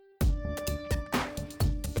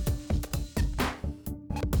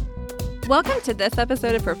Welcome to this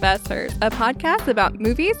episode of Professors, a podcast about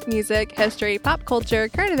movies, music, history, pop culture,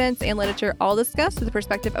 current events, and literature, all discussed through the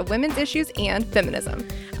perspective of women's issues and feminism.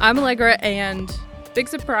 I'm Allegra, and big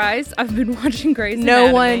surprise, I've been watching Grey's Anatomy.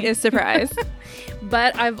 No one is surprised.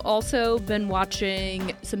 But I've also been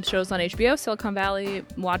watching some shows on HBO, Silicon Valley,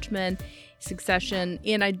 Watchmen, Succession,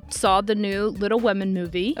 and I saw the new Little Women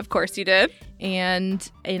movie. Of course you did. And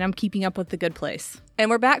I'm keeping up with The Good Place. And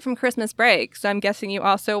we're back from Christmas break, so I'm guessing you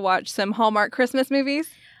also watched some Hallmark Christmas movies?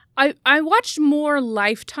 I watched more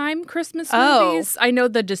Lifetime Christmas movies. I know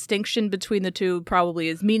the distinction between the two probably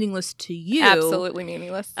is meaningless to you. Absolutely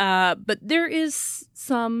meaningless. But there is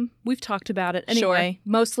some, we've talked about it anyway,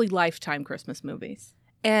 Sure. Mostly Lifetime Christmas movies.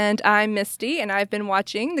 And I'm Misty, and I've been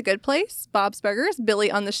watching The Good Place, Bob's Burgers,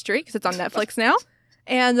 Billy on the Street, because it's on Netflix now,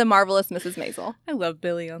 and The Marvelous Mrs. Maisel. I love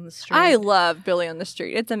Billy on the Street. I love Billy on the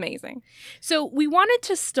Street. It's amazing. So we wanted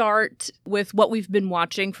to start with what we've been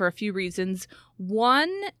watching for a few reasons.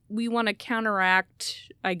 One, we want to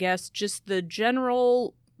counteract, I guess, just the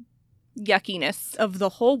general Yuckiness of the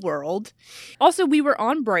whole world. Also, we were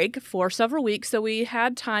on break for several weeks, so we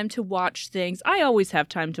had time to watch things. I always have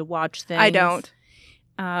time to watch things. I don't.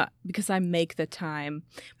 Because I make the time.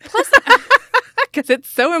 Plus, because it's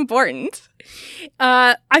so important.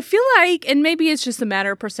 I feel like, and maybe it's just a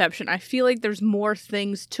matter of perception, I feel like there's more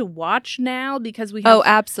things to watch now because we have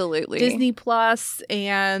absolutely. Disney Plus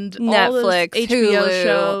and Netflix, all those HBO Hulu,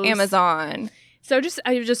 shows. Amazon. So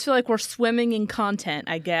I just feel like we're swimming in content,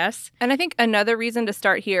 I guess. And I think another reason to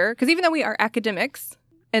start here, because even though we are academics,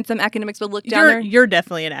 and some academics would look down there. You're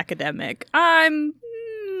definitely an academic.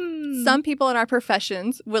 Some people in our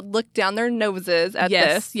professions would look down their noses at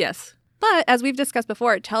this. Yes. But as we've discussed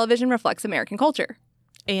before, television reflects American culture.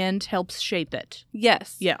 And helps shape it.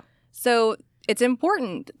 Yes. Yeah. So it's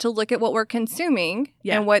important to look at what we're consuming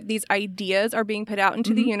and what these ideas are being put out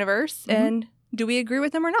into the universe. Mm-hmm. And do we agree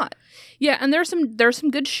with them or not? Yeah, and there's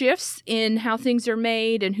some good shifts in how things are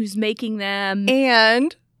made and who's making them.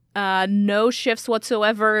 And no shifts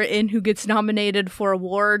whatsoever in who gets nominated for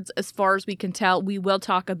awards. As far as we can tell, we will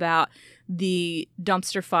talk about the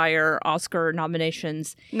dumpster fire Oscar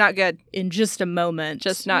nominations. Not good. In just a moment.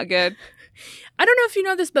 Just not good. I don't know if you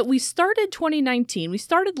know this, but we started 2019. We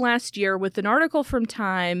started last year with an article from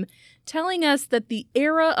Time telling us that the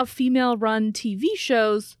era of female-run TV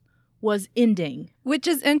shows was ending. Which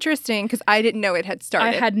is interesting because I didn't know it had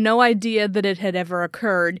started. I had no idea that it had ever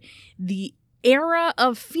occurred. The era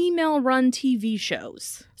of female-run TV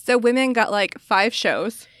shows. So women got like 5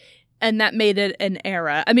 shows. And that made it an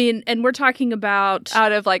era. I mean, and we're talking about...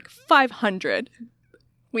 Out of like 500.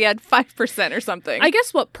 We had 5% or something. I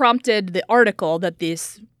guess what prompted the article that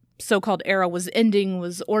this so-called era was ending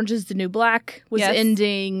was Orange is the New Black was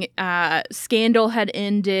ending. Scandal had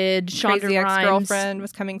ended. Crazy Ex-Girlfriend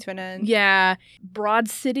was coming to an end. Yeah. Broad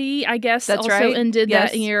City, I guess, That's also right. ended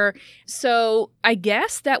that year. So I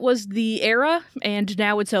guess that was the era, and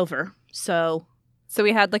now it's over. So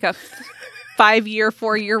we had like a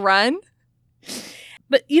 4-year run.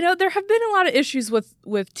 But, you know, there have been a lot of issues with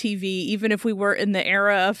TV, even if we were in the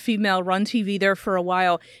era of female-run TV there for a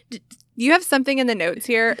while. You have something in the notes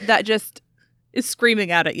here that just is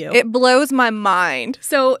screaming out at you. It blows my mind.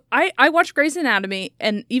 So I watch Grey's Anatomy,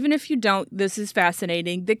 and even if you don't, this is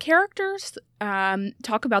fascinating. The characters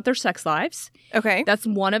talk about their sex lives. Okay. That's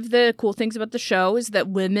one of the cool things about the show is that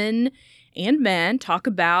women and men talk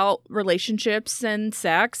about relationships and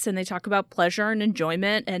sex, and they talk about pleasure and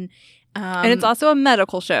enjoyment, and it's also a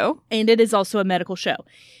medical show. And it is also a medical show.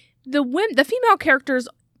 The female characters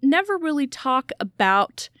never really talk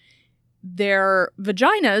about their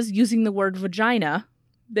vaginas using the word vagina.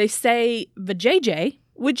 They say vajayjay,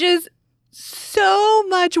 which is so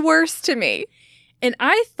much worse to me. And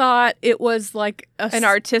I thought it was like an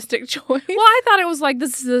artistic choice. Well, I thought it was like,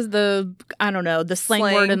 this is the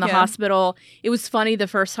slang word in the hospital. It was funny the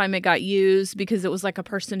first time it got used because it was like a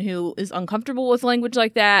person who is uncomfortable with language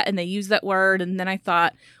like that, and they use that word. And then I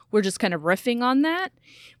thought, we're just kind of riffing on that.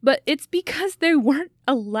 But it's because they weren't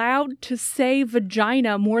allowed to say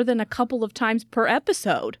vagina more than a couple of times per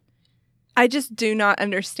episode. I just do not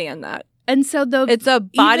understand that. And so it's a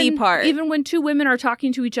body part. Even when two women are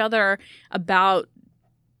talking to each other about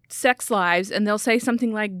sex lives and they'll say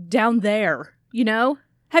something like down there, you know?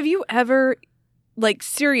 Have you ever, like,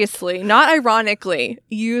 seriously, not ironically,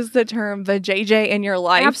 used the term vajayjay in your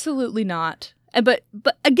life? Absolutely not. But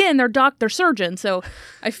again, they're surgeons, so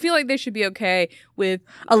I feel like they should be okay with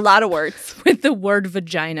a lot of words with the word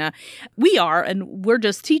vagina. We are, and we're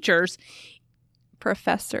just teachers.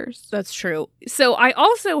 Professors. That's true. So I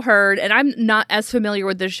also heard, and I'm not as familiar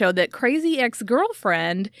with this show, that Crazy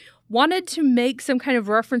Ex-Girlfriend wanted to make some kind of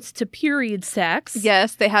reference to period sex.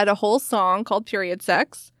 Yes, they had a whole song called Period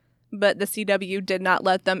Sex, but the CW did not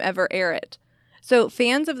let them ever air it. So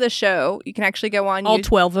fans of the show, you can actually go on All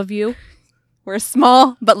 12 of you. We're a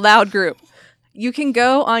small but loud group. You can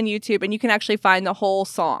go on YouTube and you can actually find the whole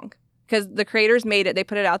song because the creators made it. They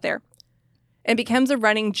put it out there. It becomes a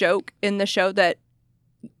running joke in the show that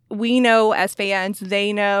we know as fans,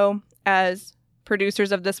 they know as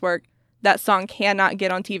producers of this work, that song cannot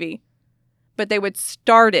get on TV. But they would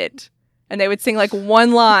start it and they would sing like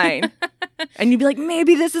one line and you'd be like,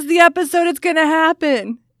 maybe this is the episode it's going to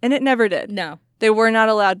happen. And it never did. No. They were not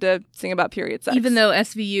allowed to sing about period sex. Even though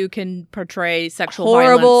SVU can portray sexual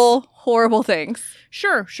violence. Horrible things.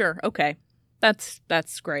 Sure. Okay. That's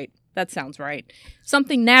great. That sounds right.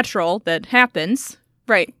 Something natural that happens.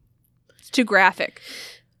 Right. It's too graphic.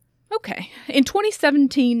 Okay. In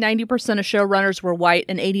 2017, 90% of showrunners were white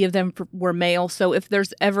and 80 of them were male. So if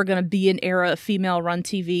there's ever going to be an era of female-run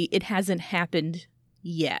TV, it hasn't happened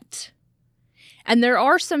yet. And there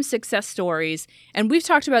are some success stories, and we've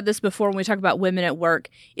talked about this before when we talk about women at work.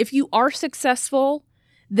 If you are successful,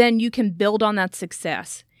 then you can build on that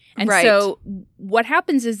success. And so what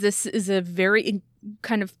happens is this is a very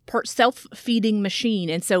kind of self-feeding machine.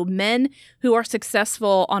 And so men who are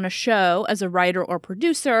successful on a show as a writer or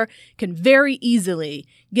producer can very easily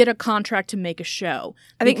get a contract to make a show.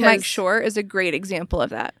 I think Mike Schur is a great example of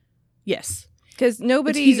that. Yes. Because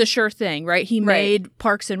he's a sure thing, right? He made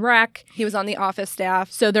Parks and Rec. He was on the Office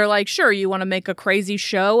staff. So they're like, sure, you want to make a crazy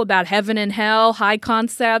show about heaven and hell, high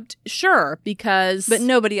concept? Sure, because... But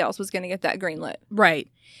nobody else was going to get that greenlit. Right.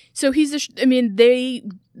 So they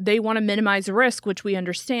want to minimize risk, which we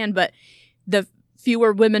understand, but the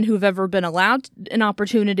fewer women who've ever been allowed an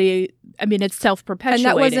opportunity, it's self-perpetuating.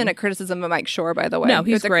 And that wasn't a criticism of Mike Schur, by the way. No,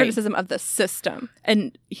 he's great. It was a criticism of the system.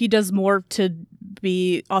 And he does more to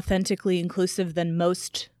be authentically inclusive than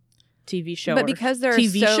most TV showers. But because there are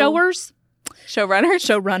showrunners,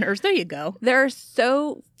 there you go. There are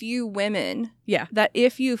so few women that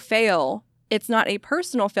if you fail, it's not a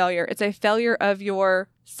personal failure. It's a failure of your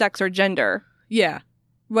sex or gender. Yeah.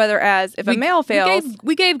 Whereas if a male fails...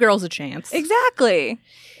 We gave girls a chance. Exactly.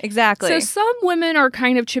 So some women are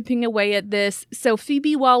kind of chipping away at this. So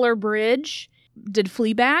Phoebe Waller-Bridge did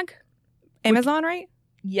Fleabag. Amazon, right?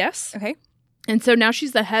 Yes. Okay. And so now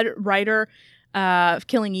she's the head writer of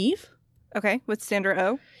Killing Eve. Okay. With Sandra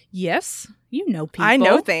Oh. Yes. You know people. I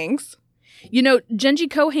know things. You know, Jenji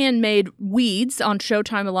Kohan made Weeds on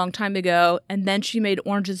Showtime a long time ago, and then she made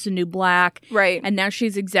Orange is the New Black. Right. And now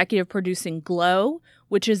she's executive producing Glow,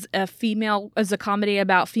 which is a comedy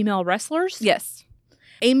about female wrestlers. Yes.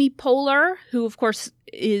 Amy Poehler, who of course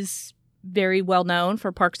is very well known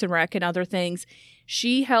for Parks and Rec and other things,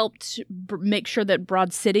 she helped make sure that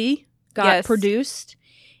Broad City got produced,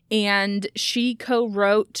 and she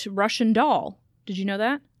co-wrote Russian Doll. Did you know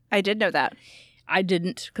that? I did know that. I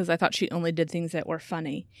didn't, because I thought she only did things that were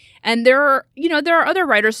funny. And there are other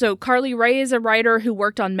writers. So Carly Rae is a writer who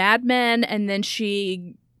worked on Mad Men, and then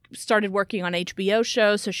she started working on HBO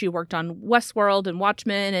shows. So she worked on Westworld and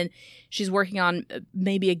Watchmen, and she's working on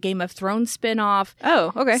maybe a Game of Thrones spinoff.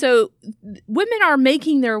 Oh, okay. So women are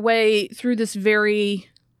making their way through this very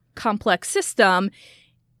complex system.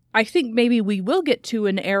 I think maybe we will get to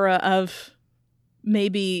an era of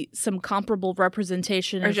maybe some comparable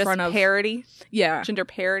representation in front of parity. Yeah. Gender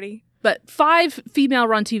parity. But 5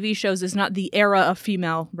 female-run TV shows is not the era of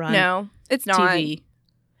female-run No, it's not. TV.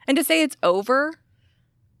 And to say it's over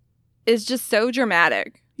is just so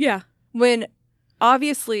dramatic. Yeah. When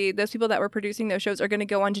obviously those people that were producing those shows are going to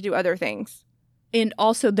go on to do other things. And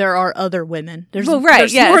also there are other women. There's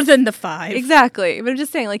more than the 5. Exactly. But I'm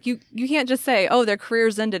just saying, like, you can't just say, oh, their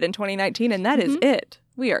careers ended in 2019 and that is it.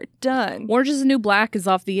 We are done. Orange is the New Black is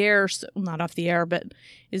off the air. Not off the air, but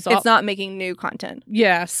it's not making new content.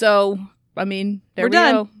 Yeah. So, there we're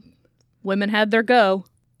done. Go. Women had their go.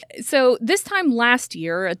 So this time last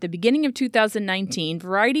year, at the beginning of 2019,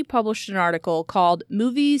 Variety published an article called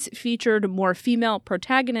Movies Featured More Female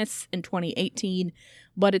Protagonists in 2018,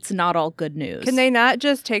 but it's not all good news. Can they not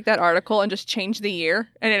just take that article and just change the year?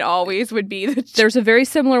 And it always would be There's a very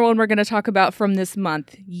similar one we're going to talk about from this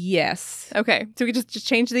month. Yes. Okay. So we just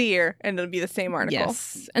change the year and it'll be the same article.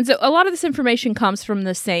 Yes. And so a lot of this information comes from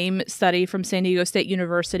the same study from San Diego State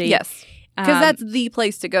University. Yes. Because that's the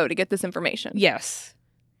place to go to get this information. Yes.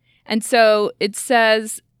 And so it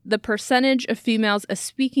says the percentage of females as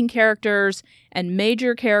speaking characters and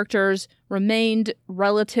major characters remained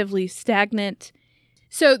relatively stagnant.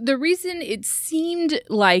 So the reason it seemed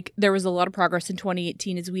like there was a lot of progress in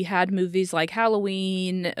 2018 is we had movies like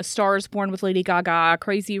Halloween, A Star is Born with Lady Gaga,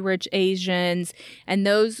 Crazy Rich Asians, and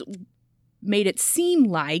those made it seem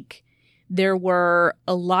like there were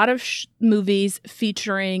a lot of movies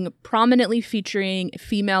prominently featuring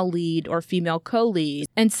female lead or female co-lead.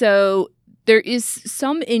 And so there is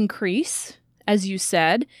some increase, as you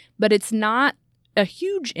said, but it's not a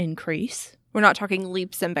huge increase. We're not talking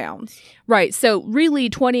leaps and bounds. Right. So really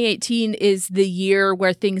 2018 is the year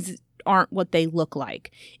where things aren't what they look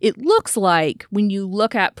like. It looks like when you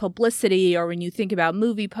look at publicity or when you think about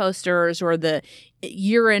movie posters or the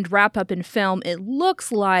year-end wrap-up in film, it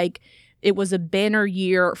looks like it was a banner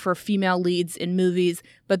year for female leads in movies,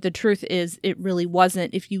 but the truth is it really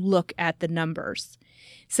wasn't if you look at the numbers.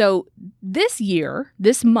 So this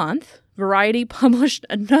month, Variety published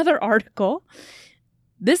another article.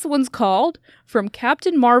 This one's called From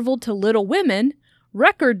Captain Marvel to Little Women,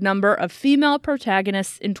 Record Number of Female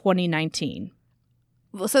Protagonists in 2019.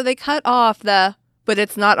 So they cut off but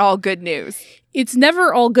it's not all good news. It's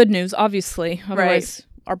never all good news, obviously. Otherwise,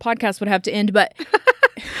 our podcast would have to end, but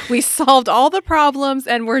we solved all the problems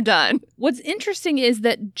and we're done. What's interesting is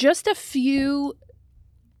that just a few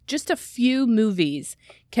movies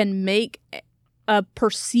can make a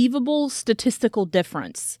perceivable statistical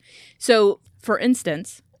difference. So, for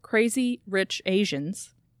instance, Crazy Rich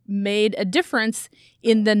Asians made a difference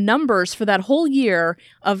in the numbers for that whole year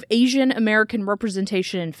of Asian American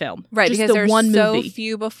representation in film. Right, just because there's one so movie.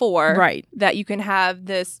 Few before right. that you can have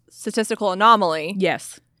this statistical anomaly.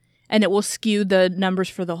 Yes. And it will skew the numbers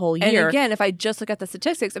for the whole year. And again, if I just look at the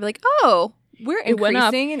statistics, I'd be like, oh, we're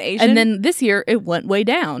increasing in Asian. And then this year, it went way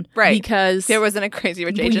down. Right. Because there wasn't a Crazy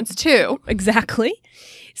Rich Asians 2. Exactly.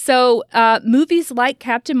 So movies like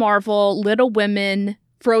Captain Marvel, Little Women,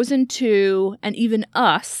 Frozen 2, and even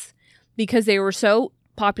Us, because they were so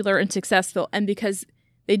popular and successful, and because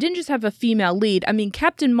they didn't just have a female lead. I mean,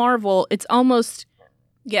 Captain Marvel, it's almost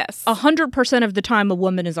 100% of the time a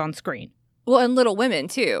woman is on screen. Well, and Little Women,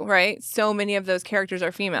 too, right? So many of those characters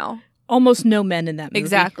are female. Almost no men in that movie.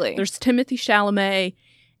 Exactly. There's Timothée Chalamet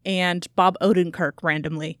and Bob Odenkirk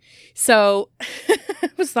randomly. So I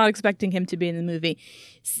was not expecting him to be in the movie.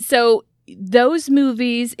 So those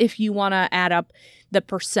movies, if you want to add up the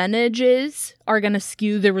percentages, are going to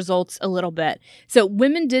skew the results a little bit. So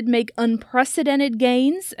women did make unprecedented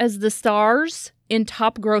gains as the stars in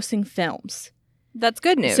top grossing films. That's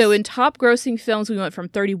good news. So in top grossing films, we went from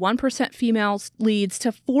 31% female leads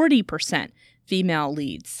to 40% female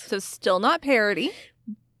leads. So still not parity.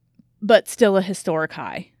 But still a historic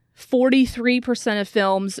high. 43% of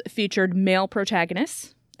films featured male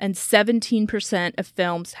protagonists, and 17% of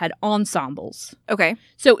films had ensembles. Okay.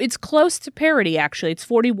 So it's close to parity, actually. It's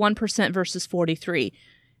 41% versus 43%,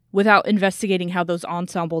 without investigating how those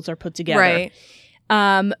ensembles are put together. Right.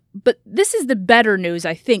 But this is the better news,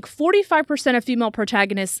 I think. 45% of female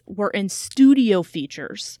protagonists were in studio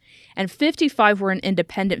features, and 55% were in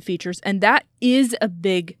independent features, and that is a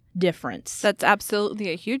big difference. That's absolutely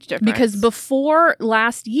a huge difference. Because before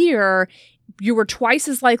last year, you were twice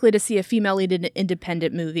as likely to see a female lead in an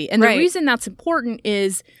independent movie. And the reason that's important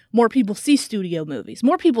is more people see studio movies.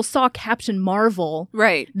 More people saw Captain Marvel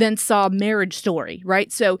than saw Marriage Story,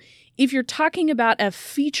 right? So if you're talking about a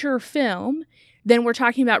feature film, then we're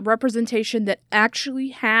talking about representation that actually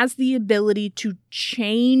has the ability to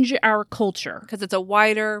change our culture. Because it's a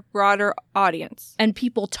wider, broader audience. And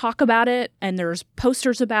people talk about it, and there's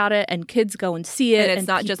posters about it, and kids go and see it. And it's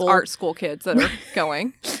not just art school kids that are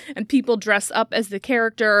going. And people dress up as the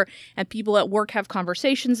character, and people at work have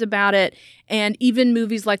conversations about it. And even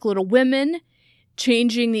movies like Little Women,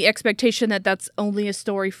 changing the expectation that that's only a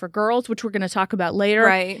story for girls, which we're going to talk about later.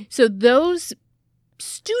 Right. So those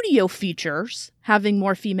studio features having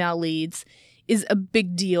more female leads is a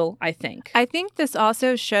big deal, I think. I think this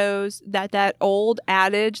also shows that old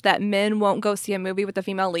adage that men won't go see a movie with a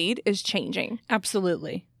female lead is changing.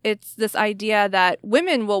 Absolutely. It's this idea that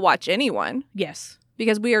women will watch anyone. Yes.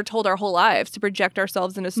 Because we are told our whole lives to project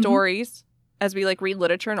ourselves into stories as we read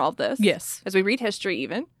literature and all of this. Yes. As we read history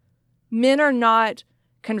even. Men are not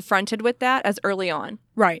confronted with that as early on.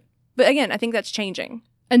 Right. But again, I think that's changing.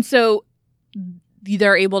 And so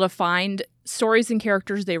they're able to find stories and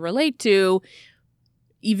characters they relate to,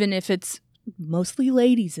 even if it's mostly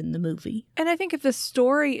ladies in the movie. And I think if the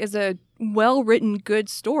story is a well-written, good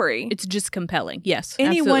story, it's just compelling. Yes.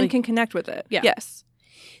 Anyone can connect with it. Yeah. Yes.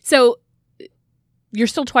 So you're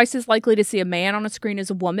still twice as likely to see a man on a screen as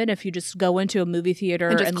a woman if you just go into a movie theater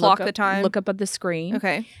and just clock the time. Look up at the screen.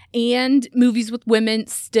 Okay. And movies with women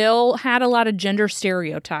still had a lot of gender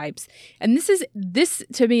stereotypes. And this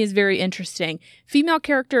to me is very interesting. Female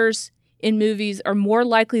characters in movies are more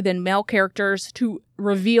likely than male characters to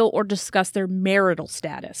reveal or discuss their marital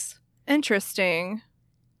status. Interesting.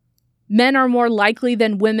 Men are more likely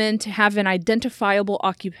than women to have an identifiable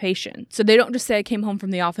occupation. So they don't just say I came home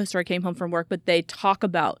from the office or I came home from work, but they talk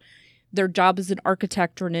about their job as an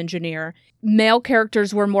architect or an engineer. Male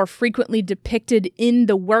characters were more frequently depicted in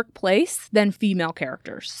the workplace than female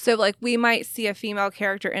characters. So, like, we might see a female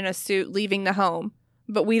character in a suit leaving the home,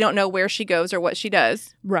 but we don't know where she goes or what she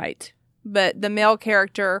does. Right. But the male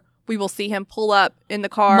character, we will see him pull up in the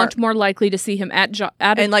car. Much more likely to see him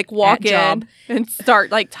and like walk in and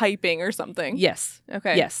start like typing or something. Yes.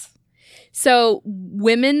 Okay. Yes. So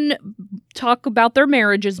women talk about their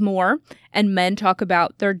marriages more and men talk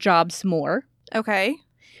about their jobs more. Okay.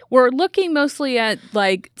 We're looking mostly at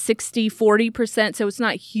like 60-40%, so it's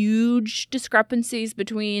not huge discrepancies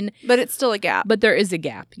between. But it's still a gap. But there is a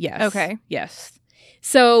gap, yes. Okay. Yes.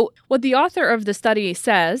 So what the author of the study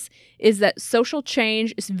says is that social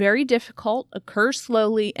change is very difficult, occurs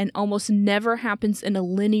slowly, and almost never happens in a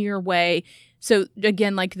linear way. So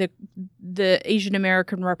again, like the Asian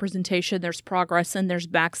American representation, there's progress and there's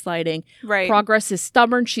backsliding. Right. Progress is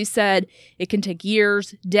stubborn, she said. It can take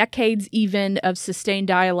years, decades even, of sustained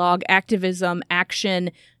dialogue, activism, action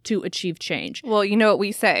to achieve change. Well, you know what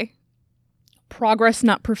we say. Progress,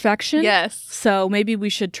 not perfection. Yes. So maybe we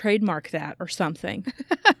should trademark that or something.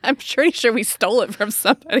 I'm pretty sure we stole it from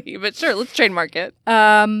somebody, but sure, let's trademark it.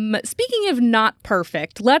 Speaking of not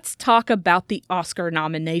perfect, let's talk about the Oscar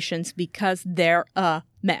nominations because they're a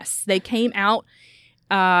mess. They came out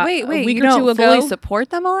wait, a week you or don't two ago. fully support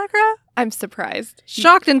them, Allegra? I'm surprised.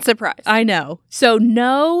 Shocked and surprised. I know. So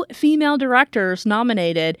no female directors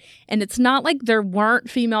nominated, and it's not like there weren't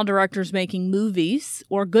female directors making movies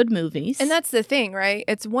or good movies. And that's the thing, right?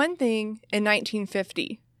 It's one thing in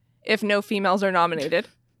 1950 if no females are nominated.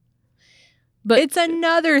 But it's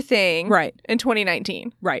another thing in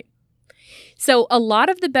 2019. Right. So a lot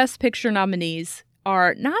of the Best Picture nominees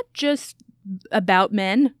are not just about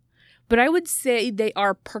men, but I would say they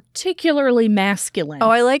are particularly masculine. Oh,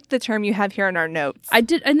 I like the term you have here in our notes. I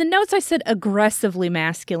did. In the notes, I said aggressively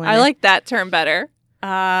masculine. I like that term better.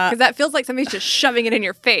 Because that feels like somebody's just shoving it in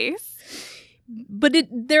your face. But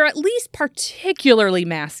they're at least particularly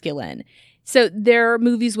masculine. So they're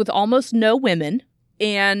movies with almost no women,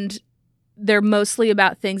 and they're mostly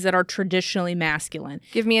about things that are traditionally masculine.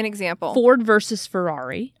 Give me an example. Ford versus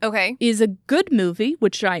Ferrari is a good movie,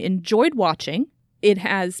 which I enjoyed watching. It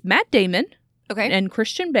has Matt Damon and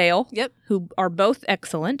Christian Bale, who are both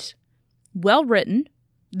excellent, well written.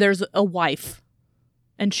 There's a wife,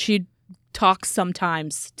 and she talks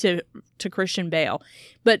sometimes to Christian Bale.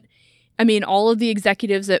 But, I mean, all of the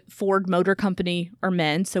executives at Ford Motor Company are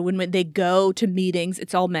men. So when they go to meetings,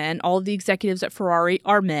 it's all men. All of the executives at Ferrari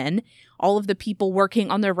are men. All of the people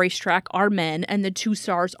working on the racetrack are men, and the two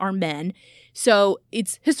stars are men. So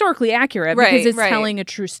it's historically accurate because it's telling a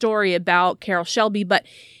true story about Carroll Shelby, but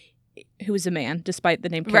who is a man, despite the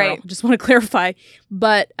name Carroll. Just want to clarify.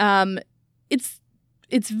 But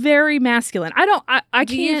it's very masculine.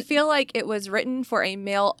 Do you feel like it was written for a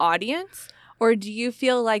male audience, or do you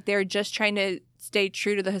feel like they're just trying to stay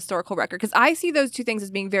true to the historical record? Because I see those two things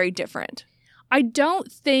as being very different. I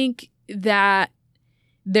don't think that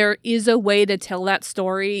there is a way to tell that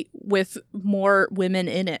story with more women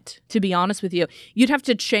in it, to be honest with you. You'd have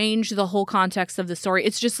to change the whole context of the story.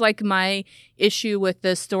 It's just like my issue with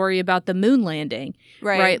the story about the moon landing,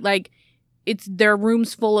 right? Like, there are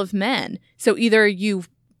rooms full of men. So either you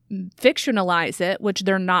fictionalize it, which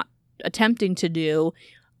they're not attempting to do,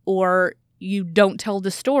 or you don't tell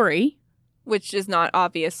the story. Which is not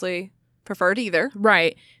obviously preferred either.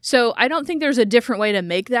 Right. So I don't think there's a different way to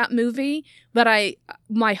make that movie, but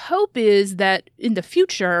my hope is that in the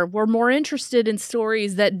future we're more interested in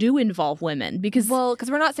stories that do involve women because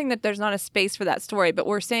we're not saying that there's not a space for that story, but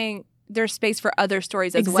we're saying there's space for other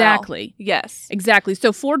stories as well. Exactly. Yes. Exactly.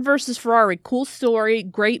 So Ford versus Ferrari, cool story,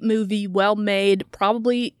 great movie, well made,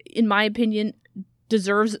 probably in my opinion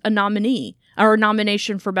deserves a nominee or a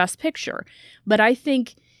nomination for Best Picture. But I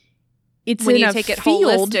think it's when in you a take it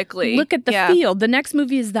field, holistically. Look at the field. The next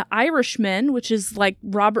movie is The Irishman, which is like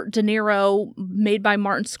Robert De Niro, made by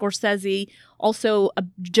Martin Scorsese, also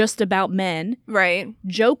just about men. Right.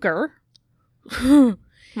 Joker.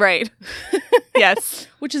 Right. Yes.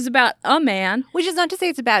 Which is about a man. Which is not to say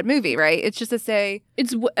it's a bad movie, right? It's just to say...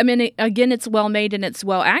 it's well made and it's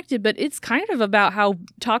well acted, but it's kind of about how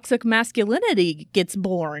toxic masculinity gets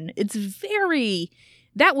born. It's very...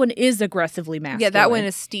 That one is aggressively masculine. Yeah, that one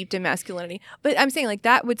is steeped in masculinity. But I'm saying, like,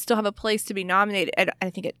 that would still have a place to be nominated. I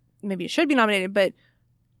think maybe it should be nominated, but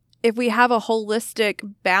if we have a holistic,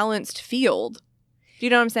 balanced field, do you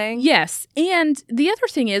know what I'm saying? Yes. And the other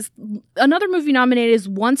thing is, another movie nominated is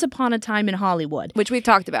Once Upon a Time in Hollywood. Which we've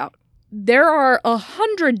talked about. there are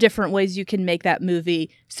 100 different ways you can make that movie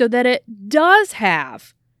so that it does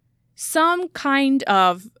have some kind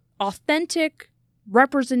of authentic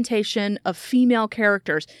representation of female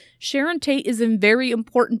characters. Sharon Tate is a very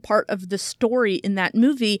important part of the story in that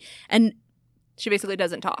movie, and she basically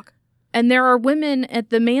doesn't talk. And there are women at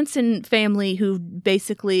the Manson family who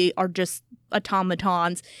basically are just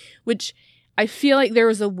automatons, which I feel like there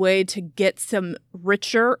was a way to get some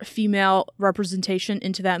richer female representation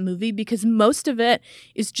into that movie, because most of it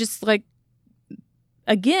is just like,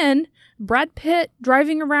 again, Brad Pitt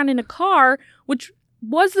driving around in a car, which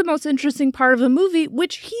was the most interesting part of the movie,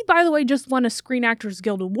 which he, by the way, just won a Screen Actors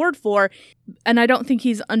Guild Award for. And I don't think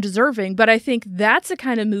he's undeserving, but I think that's a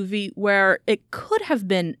kind of movie where it could have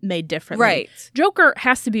been made differently. Right. Joker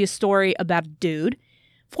has to be a story about a dude.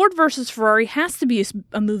 Ford versus Ferrari has to be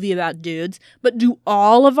a movie about dudes, but do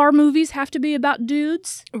all of our movies have to be about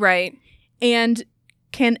dudes? Right. And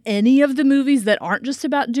can any of the movies that aren't just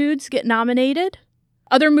about dudes get nominated?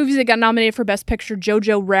 Other movies that got nominated for Best Picture,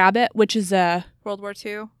 Jojo Rabbit, which is World War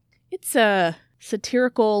II. It's a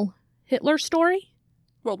satirical Hitler story.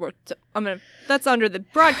 World War II. That's under the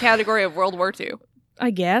broad category of World War II.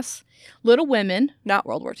 I guess. Little Women. Not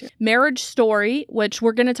World War II. Marriage Story, which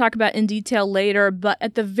we're going to talk about in detail later, but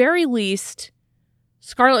at the very least,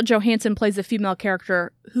 Scarlett Johansson plays a female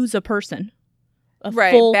character who's a person. A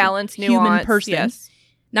full balanced, human nuance, person. Yes.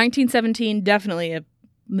 1917, definitely a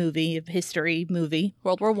movie, a history movie.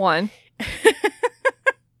 World War I.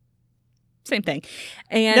 Same thing.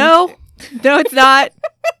 And No, it's not.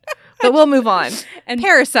 But we'll move on. And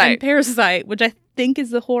Parasite. And Parasite, which I think is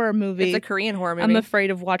the horror movie. It's a Korean horror movie. I'm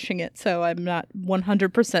afraid of watching it, so I'm not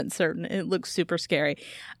 100% certain. It looks super scary.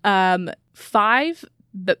 5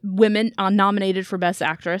 women nominated for Best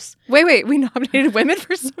Actress. Wait. We nominated women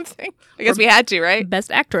for something? I guess we had to, right?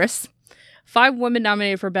 Best Actress. 5 women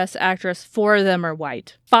nominated for Best Actress. 4 of them are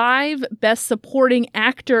white. 5 Best Supporting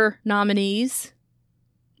Actor nominees.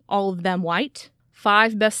 All of them white.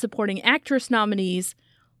 5 Best Supporting Actress nominees.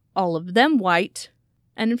 All of them white.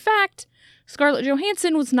 And in fact, Scarlett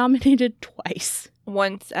Johansson was nominated twice.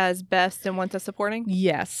 Once as Best and once as Supporting?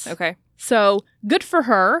 Yes. Okay. So good for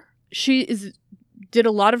her. She did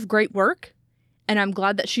a lot of great work, and I'm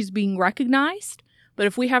glad that she's being recognized. But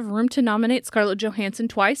if we have room to nominate Scarlett Johansson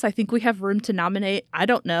twice, I think we have room to nominate, I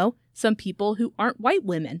don't know, some people who aren't white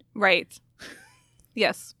women. Right.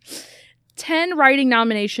 Yes. 10 writing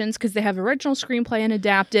nominations because they have original screenplay and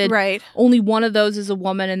adapted. Right. Only one of those is a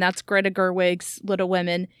woman, and that's Greta Gerwig's Little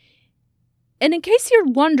Women. And in case you're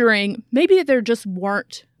wondering, maybe there just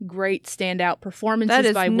weren't great standout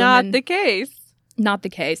performances by women. That is not the case. Not the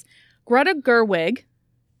case. Greta Gerwig,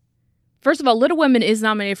 first of all, Little Women is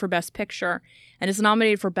nominated for Best Picture and is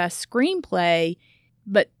nominated for Best Screenplay,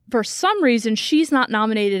 but for some reason, she's not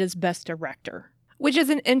nominated as Best Director. Which is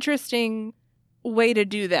an interesting way to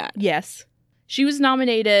do that. Yes. She was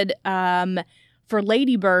nominated for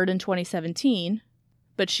Lady Bird in 2017,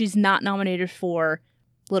 but she's not nominated for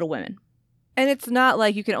Little Women. And it's not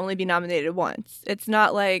like you can only be nominated once. It's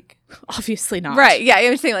not like... Obviously not. Right, yeah,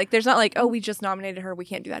 I'm saying, like, there's not like, oh, we just nominated her, we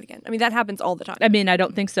can't do that again. I mean, that happens all the time. I mean, I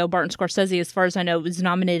don't think so. Martin Scorsese, as far as I know, was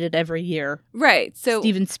nominated every year. Right, so...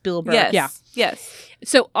 Steven Spielberg, yes, yeah. Yes.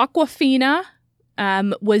 So Awkwafina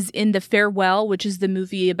was in The Farewell, which is the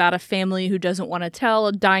movie about a family who doesn't want to tell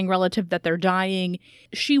a dying relative that they're dying.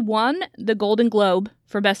 She won the Golden Globe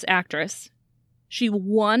for Best Actress. She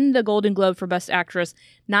won the Golden Globe for Best Actress,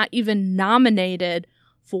 not even nominated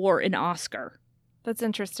for an Oscar. That's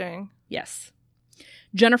interesting. Yes.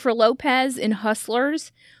 Jennifer Lopez in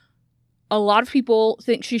Hustlers. A lot of people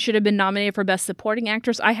think she should have been nominated for Best Supporting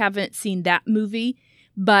Actress. I haven't seen that movie,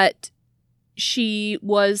 but she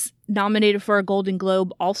was nominated for a Golden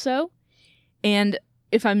Globe also. And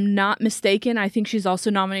if I'm not mistaken, I think she's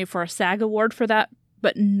also nominated for a SAG award for that,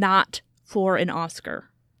 but not for an Oscar.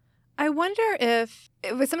 I wonder if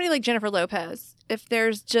with somebody like Jennifer Lopez, if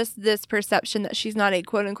there's just this perception that she's not a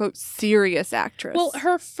quote-unquote serious actress. Well,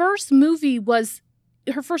 her first big movie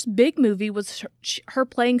was her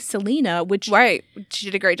playing Selena, which... Right. She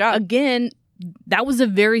did a great job. Again, that was a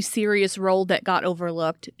very serious role that got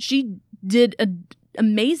overlooked. She did an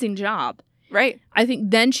amazing job. Right. I think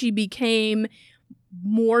then she became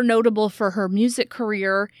more notable for her music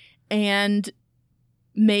career and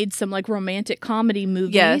made some like romantic comedy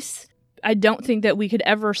movies. Yes. I don't think that we could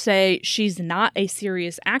ever say she's not a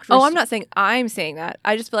serious actress. Oh, I'm not saying I'm saying that.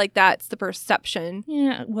 I just feel like that's the perception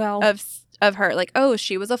of her. Like, oh,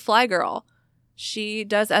 she was a fly girl. She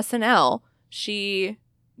does SNL. She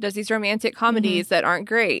does these romantic comedies that aren't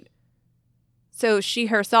great. So she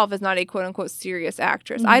herself is not a quote-unquote serious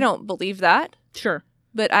actress. I don't believe that. Sure.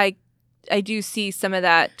 But I I do see some of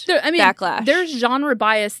that backlash. There's genre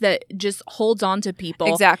bias that just holds on to people.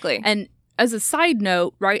 Exactly. And as a side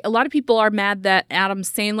note, right, a lot of people are mad that Adam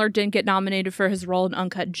Sandler didn't get nominated for his role in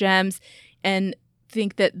Uncut Gems and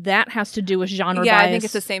think that has to do with genre bias. Yeah, I think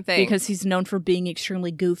it's the same thing. Because he's known for being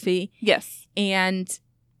extremely goofy. Yes. And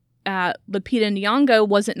Lupita Nyong'o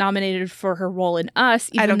wasn't nominated for her role in Us,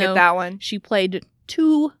 even I don't get that one. She played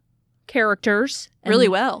 2 characters. Really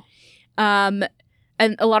well. And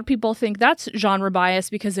a lot of people think that's genre bias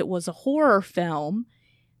because it was a horror film.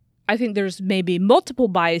 I think there's maybe multiple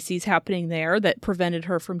biases happening there that prevented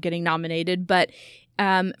her from getting nominated. But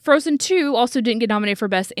Frozen 2 also didn't get nominated for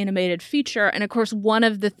Best Animated Feature. And of course, one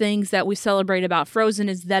of the things that we celebrate about Frozen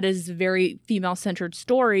is that it is a very female-centered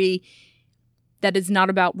story that is not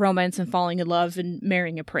about romance and falling in love and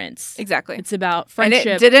marrying a prince. Exactly. It's about friendship.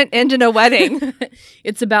 And it didn't end in a wedding.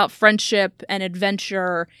 It's about friendship and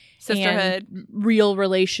adventure. Sisterhood. And real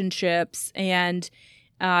relationships. And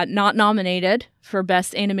not nominated for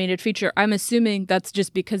Best Animated Feature. I'm assuming that's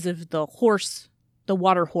just because of the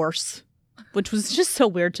water horse, which was just so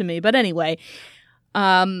weird to me. But anyway,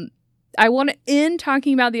 I want to end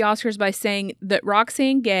talking about the Oscars by saying that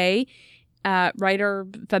Roxane Gay, writer,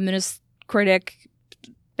 feminist, critic,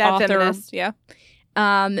 bad author, feminist, yeah.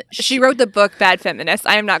 She wrote the book Bad Feminist.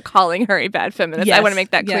 I am not calling her a bad feminist. Yes, I want to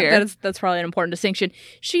make that clear. Yeah, that's probably an important distinction.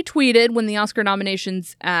 She tweeted when the Oscar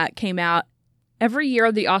nominations came out, "Every year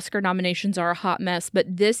the Oscar nominations are a hot mess, but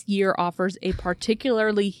this year offers a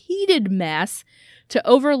particularly heated mess to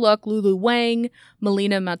overlook Lulu Wang,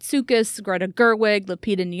 Melina Matsoukas, Greta Gerwig,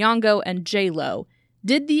 Lupita Nyong'o, and J-Lo.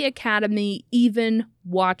 Did the Academy even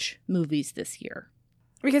watch movies this year?"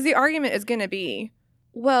 Because the argument is going to be,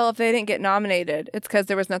 well, if they didn't get nominated, it's because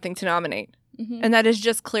there was nothing to nominate. Mm-hmm. And that is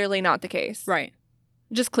just clearly not the case. Right.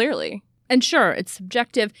 Just clearly. And sure, it's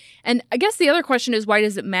subjective. And I guess the other question is, why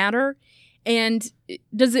does it matter? And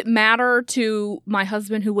does it matter to my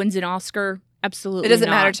husband who wins an Oscar? Absolutely not. It doesn't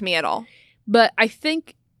matter to me at all. But I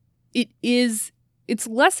think it's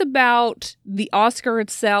less about the Oscar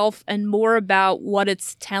itself and more about what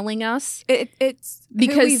it's telling us. It's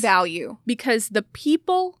because who we value. Because the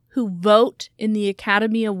people who vote in the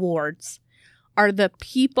Academy Awards are the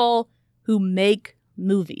people who make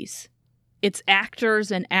movies. It's actors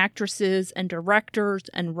and actresses and directors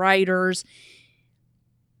and writers.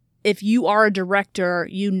 If you are a director,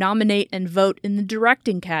 you nominate and vote in the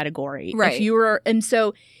directing category. Right. And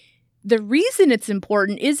so the reason it's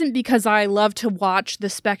important isn't because I love to watch the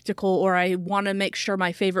spectacle or I want to make sure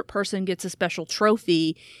my favorite person gets a special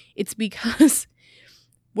trophy. It's because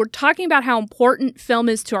we're talking about how important film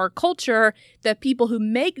is to our culture, that people who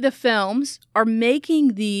make the films are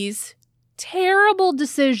making these terrible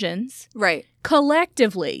decisions. Right.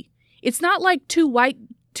 Collectively. It's not like two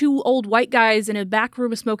old white guys in a back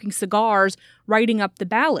room smoking cigars writing up the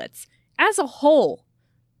ballots. As a whole,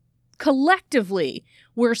 collectively,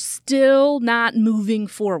 we're still not moving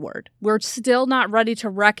forward. We're still not ready to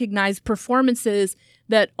recognize performances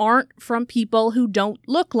that aren't from people who don't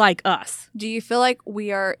look like us. Do you feel like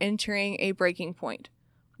we are entering a breaking point?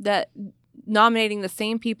 That nominating the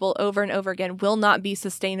same people over and over again will not be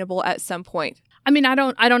sustainable at some point? I mean, I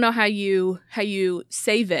don't know how you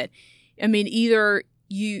save it. I mean, either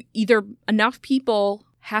enough people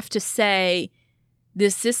have to say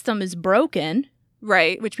this system is broken.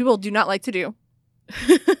 Right, which people do not like to do.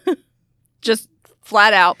 Just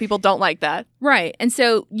flat out, people don't like that. Right, and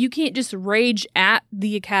so you can't just rage at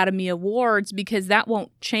the Academy Awards because that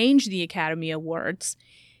won't change the Academy Awards.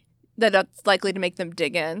 That's likely to make them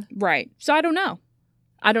dig in. Right, so I don't know.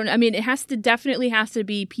 I mean, it definitely has to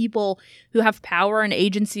be people who have power and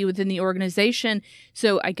agency within the organization.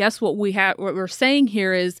 So I guess what we're saying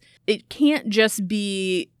here is it can't just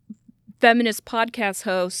be feminist podcast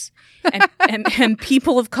hosts and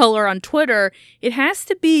people of color on Twitter. It has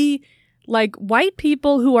to be like white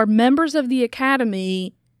people who are members of the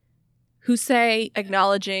Academy who say,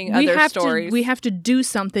 acknowledging other stories. We have to do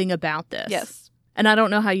something about this. Yes. And I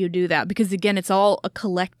don't know how you do that because, again, it's all a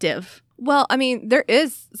collective. Well, I mean, there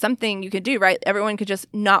is something you could do, right? Everyone could just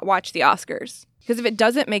not watch the Oscars. Because if it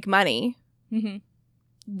doesn't make money,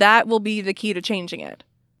 that will be the key to changing it.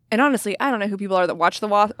 And honestly, I don't know who people are that watch the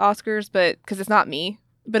Oscars, but because it's not me.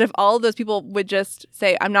 But if all of those people would just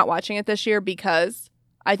say, I'm not watching it this year because,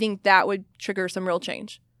 I think that would trigger some real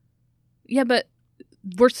change. Yeah, but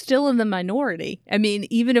we're still in the minority. I mean,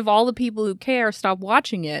 even if all the people who care stop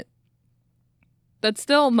watching it, that's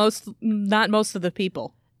still not most of the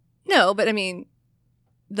people. No, but I mean,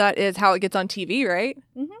 that is how it gets on TV, right?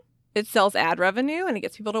 Mm-hmm. It sells ad revenue and it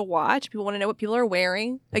gets people to watch. People want to know what people are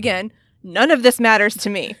wearing. Again, none of this matters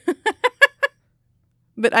to me.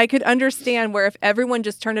 But I could understand where if everyone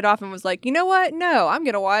just turned it off and was like, you know what? No, I'm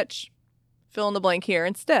going to watch fill in the blank here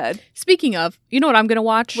instead. Speaking of, you know what I'm going to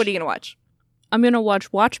watch? What are you going to watch? I'm going to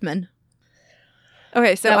watch Watchmen.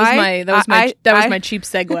 Okay, so that was my cheap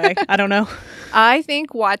segue. I don't know. I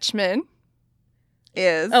think Watchmen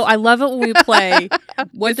is. Oh, I love it when we play.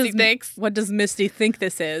 What does Misty think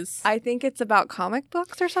this is? I think it's about comic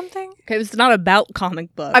books or something. Okay, it's not about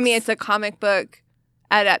comic books. I mean, it's a comic book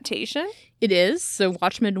adaptation. It is. So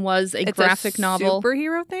Watchmen was a graphic novel.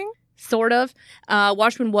 Superhero thing? Sort of.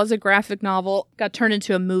 Watchmen was a graphic novel. Got turned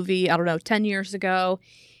into a movie, 10 years ago.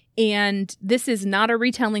 And this is not a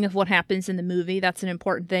retelling of what happens in the movie. That's an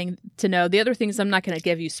important thing to know. The other thing is I'm not going to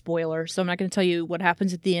give you spoilers. So I'm not going to tell you what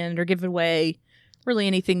happens at the end or give away really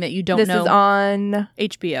anything that you don't know. This is on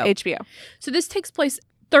HBO. So this takes place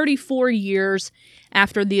 34 years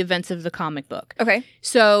after the events of the comic book. Okay.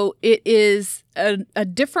 So it is a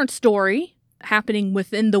different story happening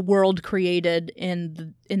within the world created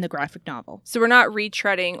in the graphic novel. So we're not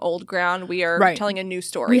retreading old ground. We are telling a new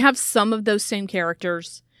story. We have some of those same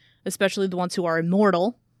characters, especially the ones who are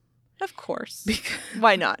immortal. Of course.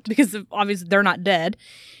 Why not? Because obviously they're not dead.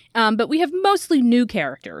 But we have mostly new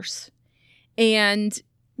characters. And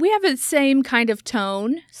we have the same kind of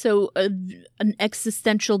tone, so an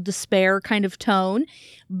existential despair kind of tone,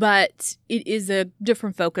 but it is a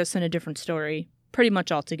different focus and a different story pretty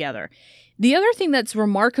much altogether. The other thing that's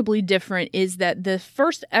remarkably different is that the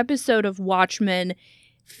first episode of Watchmen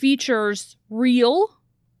features real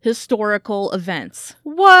historical events.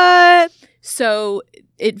 What? So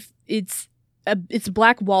it's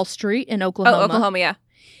Black Wall Street in Oklahoma. Oh, Oklahoma, yeah.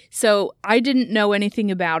 So I didn't know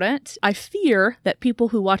anything about it. I fear that people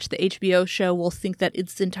who watch the HBO show will think that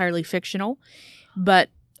it's entirely fictional, but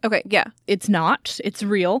okay, yeah, it's not. It's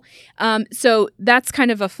real. So that's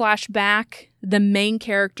kind of a flashback. The main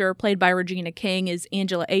character, played by Regina King, is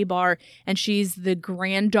Angela Abar, and she's the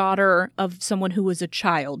granddaughter of someone who was a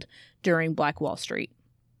child during Black Wall Street.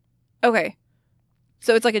 Okay.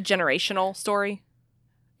 So it's like a generational story?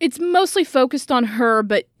 It's mostly focused on her,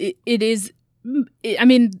 but it is... I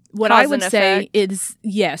mean, what I would say is,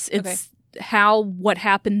 yes, it's how what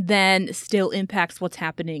happened then still impacts what's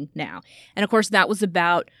happening now. And of course, that was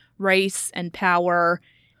about race and power.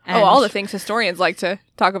 And all the things historians like to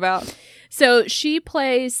talk about. So she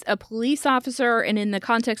plays a police officer, and in the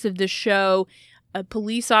context of this show,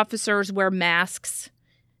 police officers wear masks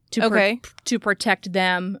to protect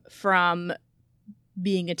them from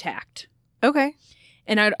being attacked. Okay.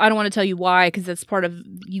 And I don't want to tell you why, because that's part of,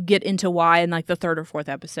 you get into why in like the third or fourth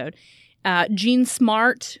episode. Jean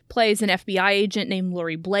Smart plays an FBI agent named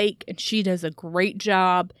Lori Blake, and she does a great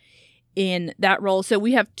job in that role. So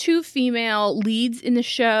we have two female leads in the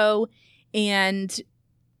show, and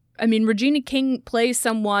I mean, Regina King plays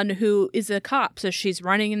someone who is a cop. So she's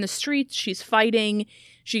running in the streets, she's fighting,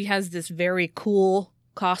 she has this very cool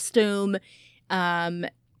costume.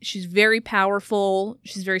 She's very powerful.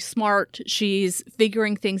 She's very smart. She's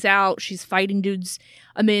figuring things out. She's fighting dudes.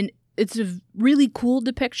 I mean, it's a really cool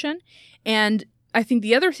depiction. And I think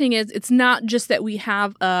the other thing is, it's not just that we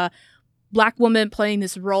have a Black woman playing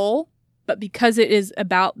this role, but because it is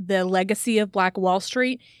about the legacy of Black Wall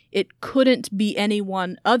Street, it couldn't be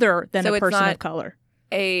anyone other than a person of color.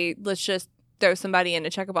 Let's just throw somebody in to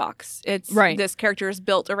check a box. It's this character is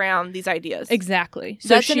built around these ideas. Exactly. So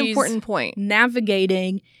that's an important point.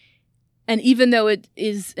 Navigating, and even though it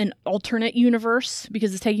is an alternate universe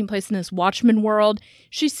because it's taking place in this Watchmen world,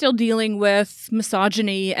 she's still dealing with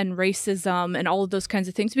misogyny and racism and all of those kinds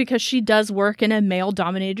of things because she does work in a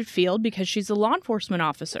male-dominated field because she's a law enforcement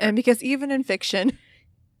officer. And because even in fiction,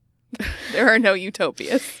 there are no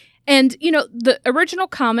utopias. And, you know, the original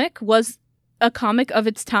comic was a comic of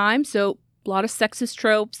its time, so a lot of sexist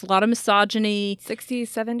tropes, a lot of misogyny. 60s,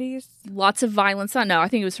 70s? Lots of violence. I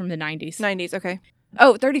think it was from the 90s. 90s, okay.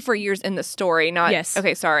 Oh, 34 years in the story, not... Yes.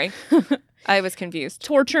 Okay, sorry. I was confused.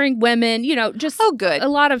 Torturing women, you know, just... Oh, good. A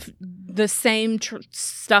lot of the same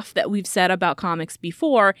stuff that we've said about comics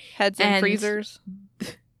before. Heads in freezers.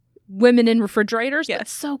 Women in refrigerators. Yes.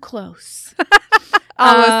 That's so close.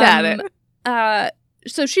 Almost had it.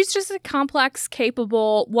 So she's just a complex,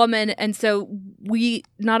 capable woman, and so we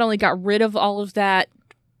not only got rid of all of that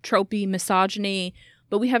tropey misogyny,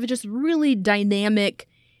 but we have a just really dynamic,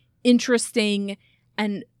 interesting,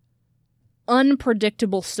 and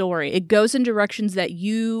unpredictable story. It goes in directions that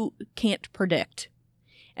you can't predict.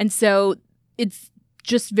 And so it's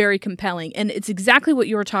just very compelling. And it's exactly what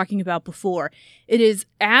you were talking about before. It is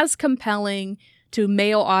as compelling to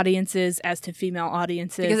male audiences as to female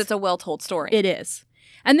audiences. Because it's a well-told story. It is.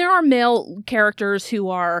 And there are male characters who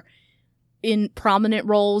are in prominent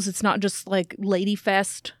roles. It's not just like Lady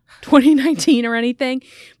Fest 2019 or anything,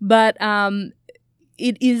 but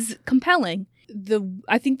it is compelling.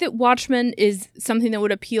 I think that Watchmen is something that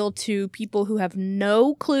would appeal to people who have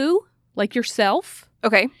no clue, like yourself.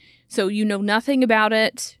 Okay. So you know nothing about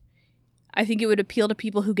it. I think it would appeal to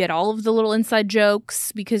people who get all of the little inside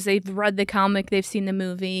jokes because they've read the comic, they've seen the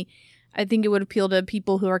movie. I think it would appeal to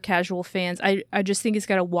people who are casual fans. I just think it's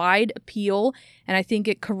got a wide appeal, and I think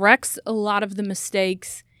it corrects a lot of the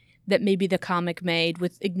mistakes that maybe the comic made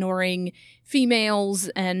with ignoring females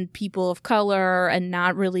and people of color and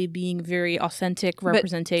not really being very authentic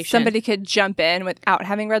representation. But somebody could jump in without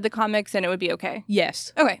having read the comics and it would be okay?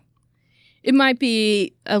 Yes. Okay. It might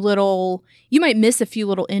be a little... You might miss a few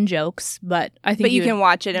little in-jokes, but I think... But you can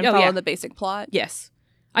watch it and follow the basic plot? Yes.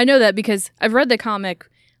 I know that because I've read the comic,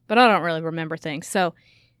 but I don't really remember things, so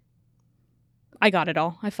I got it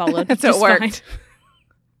all. I followed. So it worked. Fine.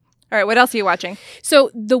 All right, what else are you watching? So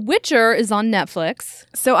The Witcher is on Netflix.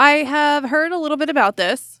 So I have heard a little bit about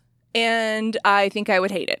this, and I think I would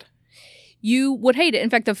hate it. You would hate it. In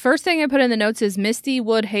fact, the first thing I put in the notes is Misty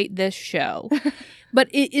would hate this show. But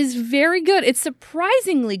it is very good. It's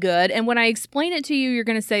surprisingly good. And when I explain it to you, you're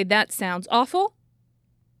going to say, that sounds awful.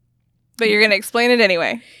 But you're going to explain it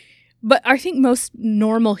anyway. But I think most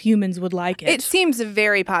normal humans would like it. It seems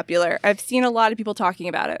very popular. I've seen a lot of people talking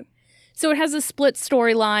about it. So it has a split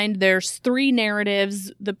storyline. There's 3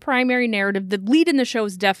 narratives. The primary narrative, the lead in the show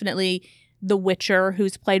is definitely The Witcher,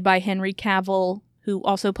 who's played by Henry Cavill, who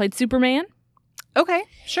also played Superman. Okay,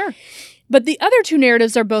 sure. But the other 2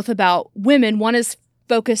 narratives are both about women. One is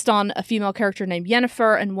focused on a female character named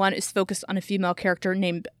Yennefer, and one is focused on a female character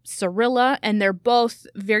named Cirilla. And they're both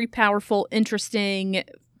very powerful, interesting,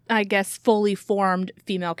 I guess, fully formed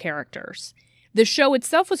female characters. The show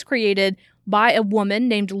itself was created by a woman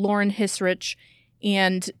named Lauren Hissrich,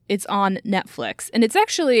 and it's on Netflix. And it's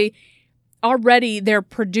actually already they're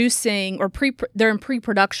producing or they're in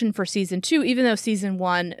pre-production for season 2, even though season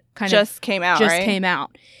 1 just came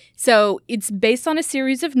out. So it's based on a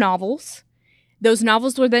series of novels. Those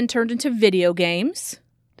novels were then turned into video games.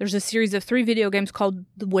 There's a series of 3 video games called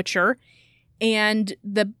The Witcher, and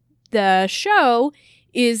the show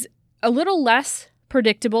is a little less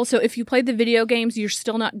predictable. So if you play the video games, you're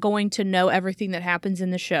still not going to know everything that happens in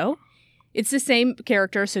the show. It's the same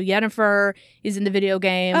character. So Yennefer is in the video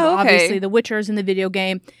game. Oh, okay. Obviously, The Witcher is in the video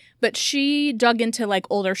game. But she dug into like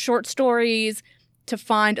older short stories to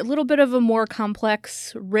find a little bit of a more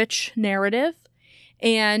complex, rich narrative.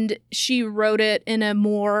 And she wrote it in a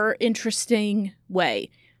more interesting way.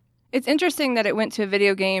 It's interesting that it went to a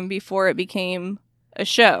video game before it became a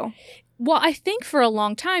show. Well, I think for a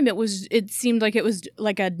long time it seemed like it was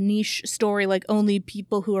like a niche story, like only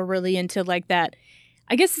people who are really into like that.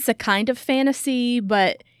 I guess it's a kind of fantasy,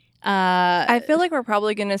 but I feel like we're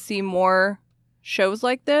probably going to see more shows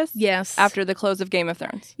like this. Yes. After the close of Game of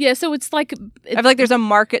Thrones. Yeah, so it's like I feel like there's a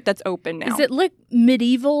market that's open now. Is it like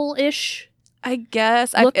medieval-ish? I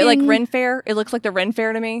guess. Like Ren Fair. It looks like the Ren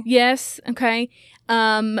Fair to me. Yes, okay.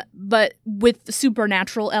 But with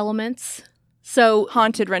supernatural elements. So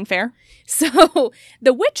haunted Ren Fair. So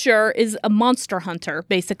The Witcher is a monster hunter,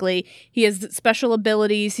 basically. He has special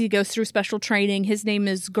abilities. He goes through special training. His name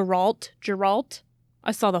is Geralt.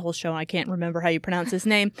 I saw the whole show and I can't remember how you pronounce his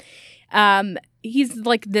name. He's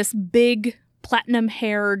like this big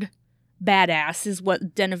platinum-haired badass is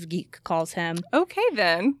what Den of Geek calls him. Okay,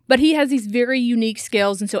 then. But he has these very unique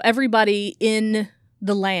skills, and so everybody in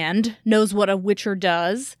the land knows what a Witcher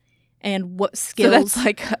does. And what skills... So that's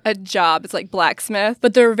like a job. It's like blacksmith.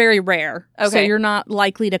 But they're very rare. Okay. So you're not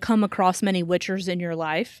likely to come across many Witchers in your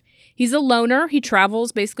life. He's a loner. He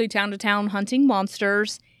travels basically town to town hunting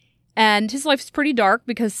monsters. And his life's pretty dark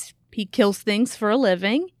because he kills things for a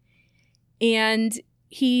living. And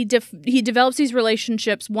he develops these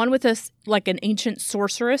relationships, one with like an ancient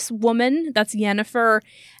sorceress woman, that's Yennefer,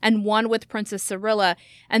 and one with Princess Cirilla.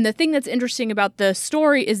 And the thing that's interesting about the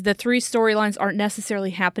story is the 3 storylines aren't necessarily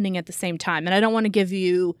happening at the same time. And I don't want to give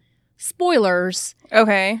you spoilers.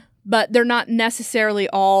 Okay. But they're not necessarily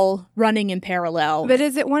all running in parallel. But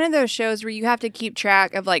is it one of those shows where you have to keep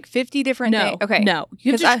track of like 50 different things? Okay. No.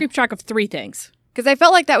 You have to keep track of 3 things. Because I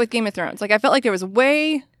felt like that with Game of Thrones. Like I felt like there was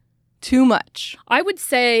way too much. I would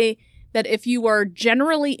say that if you are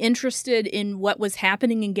generally interested in what was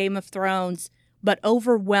happening in Game of Thrones, but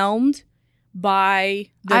overwhelmed by...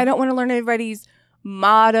 I don't want to learn everybody's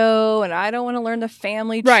motto, and I don't want to learn the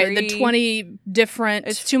family tree. Right, the 20 different...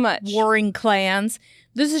 It's too much. ...warring clans.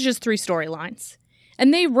 This is just 3 storylines.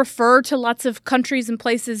 And they refer to lots of countries and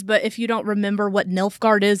places, but if you don't remember what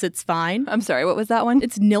Nilfgaard is, it's fine. I'm sorry, what was that one?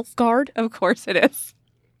 It's Nilfgaard. Of course it is.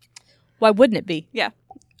 Why wouldn't it be? Yeah.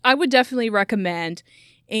 I would definitely recommend.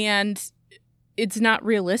 And it's not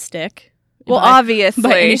realistic. Well, obviously.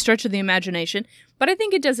 By any stretch of the imagination. But I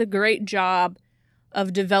think it does a great job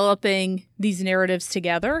of developing these narratives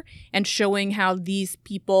together and showing how these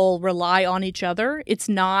people rely on each other. It's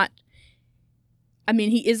not... I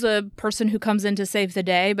mean, he is a person who comes in to save the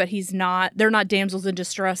day, but they're not damsels in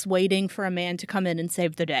distress waiting for a man to come in and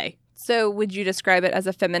save the day. So would you describe it as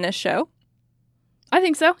a feminist show? I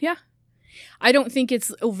think so, yeah. I don't think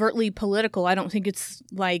it's overtly political. I don't think it's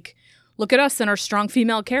like, look at us and our strong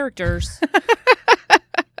female characters.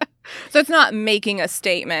 So it's not making a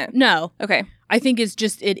statement. No. Okay. I think it's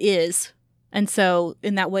just, it is. And so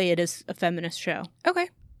in that way, it is a feminist show. Okay.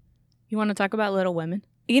 You want to talk about Little Women?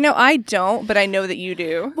 You know, I don't, but I know that you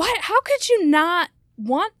do. What? How could you not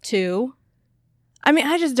want to? I mean,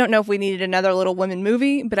 I just don't know if we needed another Little Women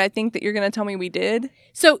movie, but I think that you're going to tell me we did.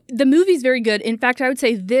 So the movie's very good. In fact, I would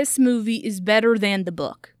say this movie is better than the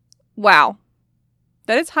book. Wow.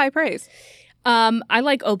 That is high praise. I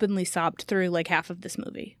like openly sobbed through like half of this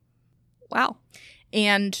movie. Wow.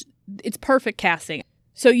 And it's perfect casting.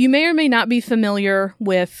 So you may or may not be familiar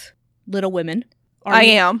with Little Women. I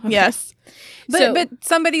am, okay. Yes. But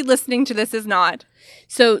somebody listening to this is not.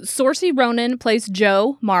 So Saoirse Ronan plays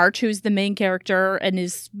Jo March, who's the main character and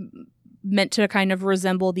is meant to kind of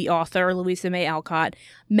resemble the author, Louisa May Alcott.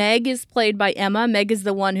 Meg is played by Emma. Meg is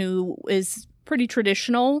the one who is pretty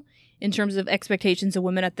traditional in terms of expectations of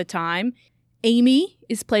women at the time. Amy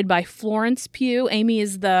is played by Florence Pugh. Amy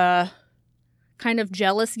is the kind of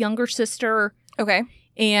jealous younger sister. Okay.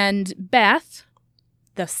 And Beth,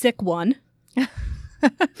 the sick one.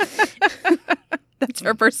 That's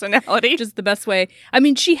her personality. Just the best way. I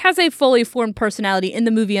mean, she has a fully formed personality in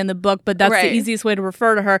the movie and the book, but that's the easiest way to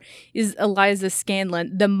refer to her is Eliza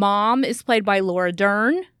Scanlon. The mom is played by Laura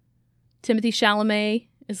Dern. Timothy Chalamet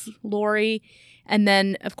is Laurie. And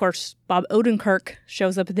then, of course, Bob Odenkirk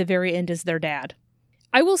shows up at the very end as their dad.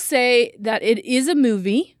 I will say that it is a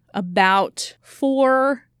movie about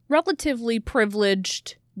 4 relatively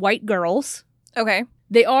privileged white girls. Okay.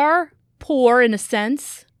 They are poor in a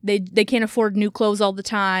sense. They can't afford new clothes all the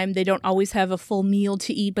time. They don't always have a full meal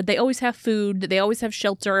to eat, but they always have food. They always have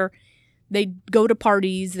shelter. They go to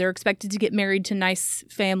parties. They're expected to get married to nice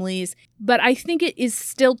families. But I think it is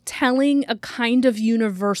still telling a kind of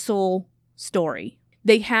universal story.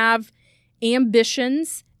 They have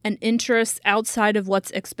ambitions and interests outside of what's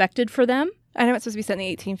expected for them. I know it's supposed to be set in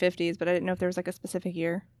the 1850s, but I didn't know if there was like a specific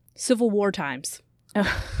year. Civil War times.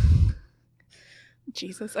 Oh.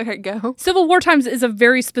 Jesus. Okay, go. Civil War times is a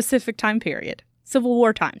very specific time period. Civil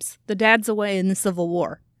War times. The dad's away in the Civil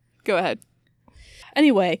War. Go ahead.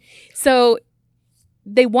 Anyway, so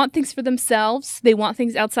they want things for themselves. They want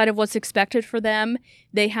things outside of what's expected for them.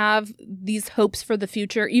 They have these hopes for the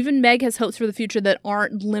future. Even Meg has hopes for the future that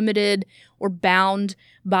aren't limited or bound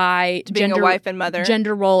by being a wife and mother.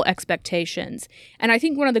 Gender role expectations. And I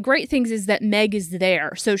think one of the great things is that Meg is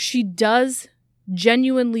there. So she does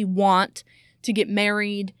genuinely want to get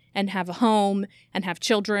married and have a home and have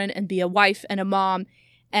children and be a wife and a mom.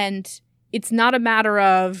 And it's not a matter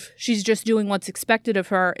of she's just doing what's expected of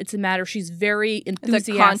her. It's a matter she's very enthusiastic. It's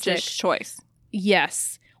a conscious choice.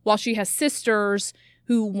 Yes. While she has sisters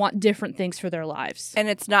who want different things for their lives. And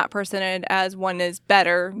it's not presented as one is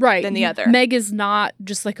better than the other. Meg is not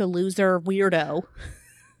just like a loser weirdo.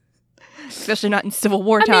 Especially not in Civil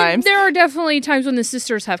War times. There are definitely times when the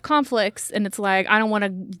sisters have conflicts, and it's like, I don't want to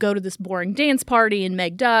go to this boring dance party, and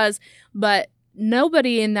Meg does. But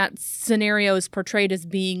nobody in that scenario is portrayed as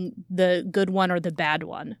being the good one or the bad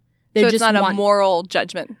one. So it's not a moral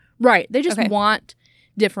judgment. Right. They just want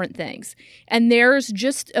different things. And there's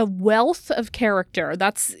just a wealth of character.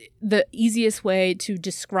 That's the easiest way to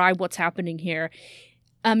describe what's happening here.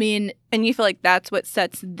 I mean... And you feel like that's what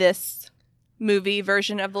sets this movie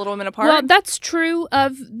version of Little Women apart? Well, that's true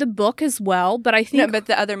of the book as well, but I think... No, but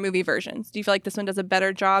the other movie versions. Do you feel like this one does a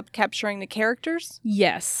better job capturing the characters?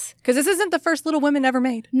 Yes. Because this isn't the first Little Women ever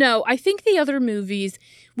made. No, I think the other movies,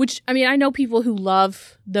 which, I mean, I know people who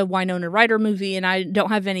love the Winona Ryder movie, and I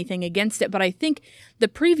don't have anything against it, but I think the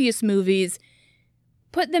previous movies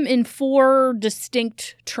put them in 4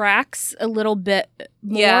 distinct tracks a little bit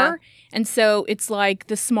more. Yeah. And so it's like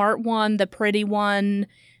the smart one, the pretty one,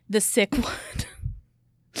 the sick one.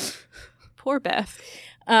 Poor Beth.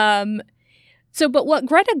 But what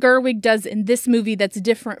Greta Gerwig does in this movie that's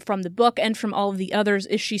different from the book and from all of the others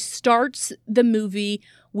is she starts the movie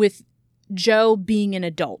with Jo being an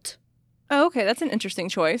adult. Oh, okay. That's an interesting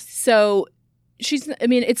choice. So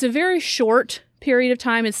it's a very short period of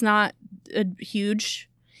time. It's not a huge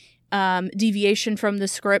deviation from the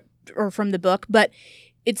script or from the book, but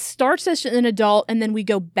it starts as an adult, and then we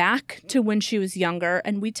go back to when she was younger,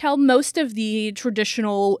 and we tell most of the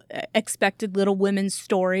traditional expected Little Women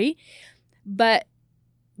story, but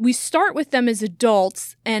we start with them as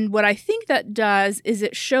adults, and what I think that does is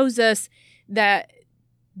it shows us that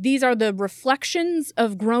these are the reflections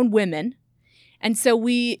of grown women, and so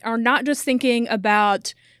we are not just thinking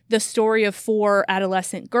about the story of 4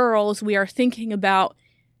 adolescent girls, we are thinking about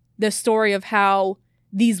the story of how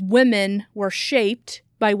these women were shaped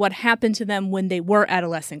by what happened to them when they were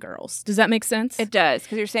adolescent girls. Does that make sense? It does,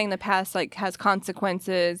 because you're saying the past has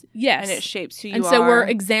consequences. Yes. And it shapes who you are. And so we're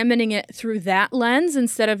examining it through that lens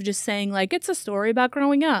instead of just saying, it's a story about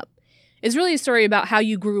growing up. It's really a story about how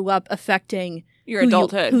you grew up affecting your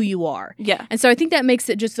adulthood. Who you are. Yeah. And so I think that makes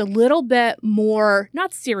it just a little bit more,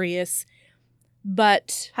 not serious,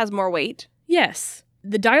 but... has more weight. Yes.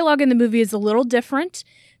 The dialogue in the movie is a little different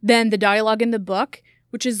than the dialogue in the book,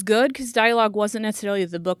 which is good because dialogue wasn't necessarily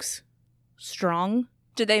the book's strong.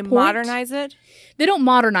 Did they modernize it? They don't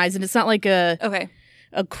modernize it. It's not like a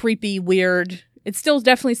creepy, weird... It's still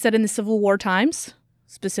definitely set in the Civil War times,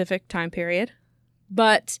 specific time period.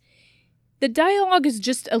 But the dialogue is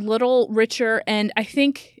just a little richer, and I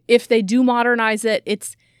think if they do modernize it,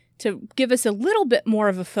 it's to give us a little bit more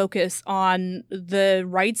of a focus on the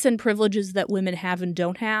rights and privileges that women have and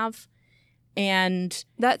don't have. And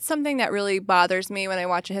that's something that really bothers me when I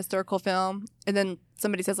watch a historical film and then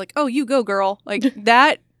somebody says oh, you go, girl.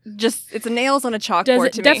 That just, it's nails on a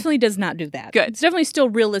chalkboard to me. Definitely does not do that. Good. It's definitely still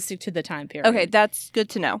realistic to the time period. Okay, that's good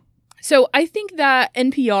to know. So I think that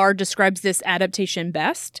NPR describes this adaptation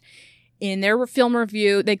best. In their film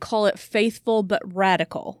review, they call it faithful but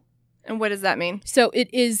radical. And what does that mean? So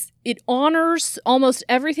it honors almost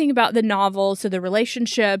everything about the novel, so the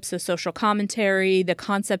relationships, the social commentary, the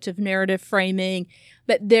concept of narrative framing,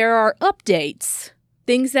 but there are updates,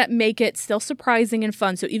 things that make it still surprising and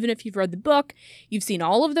fun. So even if you've read the book, you've seen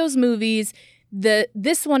all of those movies,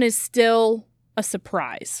 this one is still a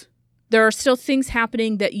surprise. There are still things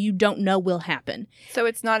happening that you don't know will happen. So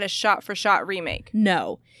it's not a shot-for-shot remake?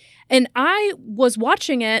 No. And I was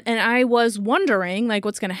watching it and I was wondering,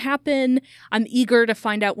 what's going to happen. I'm eager to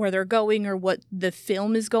find out where they're going or what the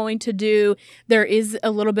film is going to do. There is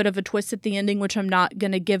a little bit of a twist at the ending, which I'm not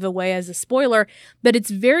going to give away as a spoiler, but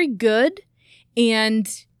it's very good. And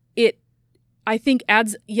it, I think,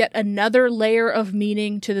 adds yet another layer of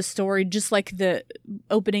meaning to the story, just like the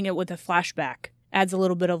opening it with a flashback adds a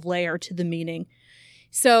little bit of layer to the meaning.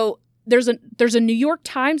 So There's a New York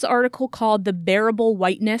Times article called The Bearable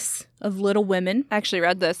Whiteness of Little Women. I actually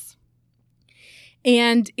read this.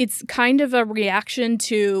 And it's kind of a reaction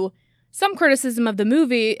to some criticism of the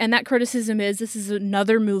movie, and that criticism is this is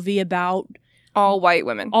another movie about all white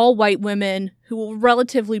women. All white women who were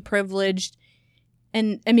relatively privileged.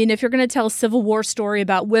 And, I mean, if you're going to tell a Civil War story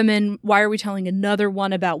about women, why are we telling another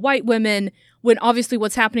one about white women when obviously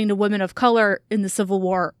what's happening to women of color in the Civil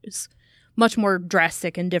War is much more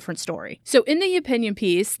drastic and different story. So in the opinion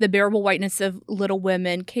piece, The Bearable Whiteness of Little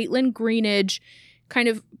Women, Caitlin Greenidge kind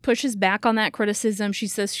of pushes back on that criticism. She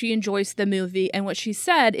says she enjoys the movie, and what she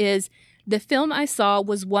said is, the film I saw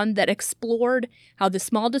was one that explored how the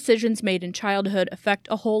small decisions made in childhood affect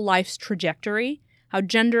a whole life's trajectory, how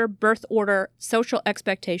gender, birth order, social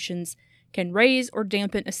expectations can raise or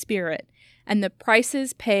dampen a spirit, and the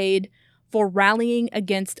prices paid for rallying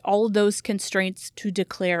against all of those constraints to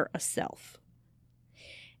declare a self.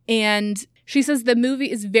 And she says the movie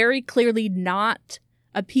is very clearly not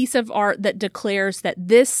a piece of art that declares that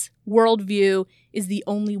this worldview is the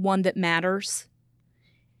only one that matters.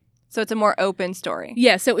 So it's a more open story.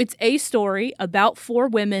 Yeah, so it's a story about 4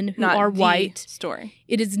 women who not are the white. Story.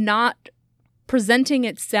 It is not presenting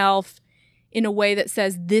itself in a way that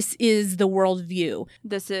says this is the worldview.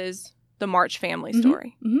 This is the March family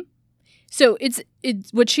story. Mm-hmm. So it's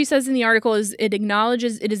what she says in the article is it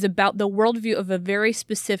acknowledges it is about the worldview of a very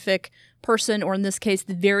specific person, or in this case,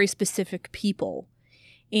 the very specific people.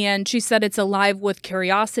 And she said it's alive with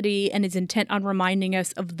curiosity and is intent on reminding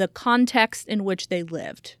us of the context in which they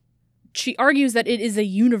lived. She argues that it is a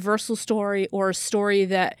universal story, or a story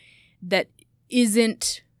that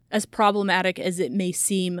isn't as problematic as it may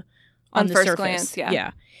seem on the first surface. glance.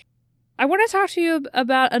 Yeah. I want to talk to you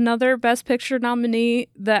about another Best Picture nominee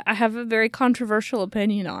that I have a very controversial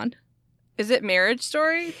opinion on. Is it Marriage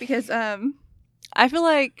Story? Because I feel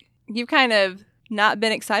like you've kind of not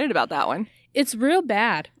been excited about that one. It's real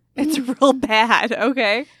bad. It's real bad.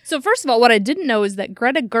 Okay. So first of all, what I didn't know is that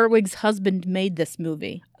Greta Gerwig's husband made this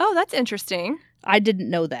movie. Oh, that's interesting. I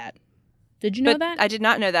didn't know that. Did you know that? I did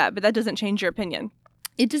not know that, but that doesn't change your opinion.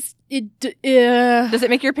 Does it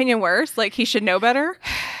make your opinion worse? Like he should know better?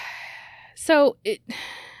 So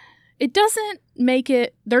it doesn't make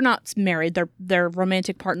it. They're not married. They're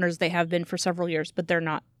romantic partners. They have been for several years, but they're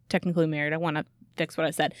not technically married. I want to fix what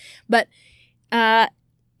I said, but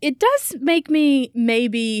it does make me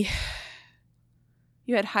maybe.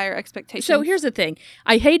 You had higher expectations. So here's the thing.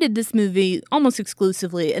 I hated this movie almost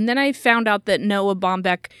exclusively, and then I found out that Noah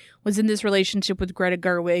Baumbach was in this relationship with Greta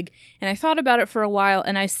Gerwig, and I thought about it for a while,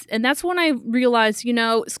 and that's when I realized,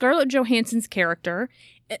 Scarlett Johansson's character,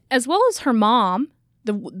 as well as her mom,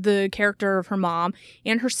 the character of her mom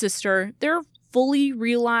and her sister, they're fully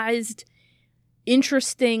realized,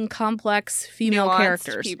 interesting, complex female nuanced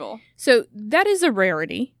characters. People. So that is a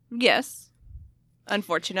rarity. Yes.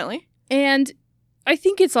 Unfortunately. And I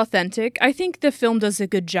think it's authentic. I think the film does a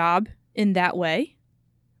good job in that way.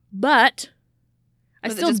 But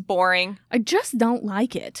Was it just boring? I just don't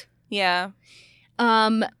like it. Yeah.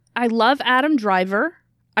 I love Adam Driver.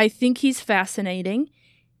 I think he's fascinating.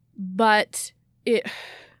 But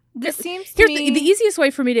this seems to me... The easiest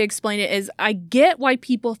way for me to explain it is I get why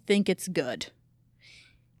people think it's good.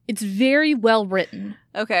 It's very well written.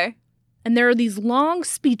 Okay. And there are these long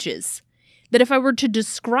speeches that if I were to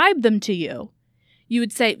describe them to you, you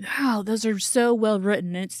would say, wow, those are so well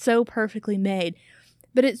written and it's so perfectly made.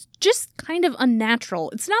 But it's just kind of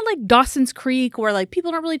unnatural. It's not like Dawson's Creek where like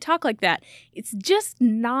people don't really talk like that. It's just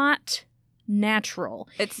not natural.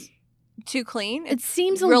 It's too clean? It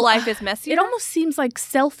seems real life is messy. It almost seems like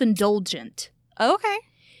self-indulgent. Okay.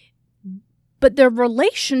 But the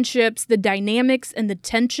relationships, the dynamics, and the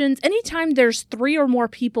tensions, anytime there's 3 or more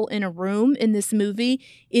people in a room in this movie,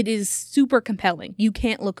 it is super compelling. You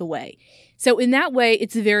can't look away. So in that way,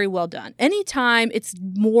 it's very well done. Anytime it's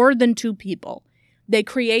more than 2 people, they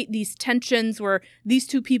create these tensions where these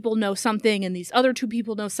 2 people know something and these other 2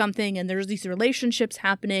 people know something and there's these relationships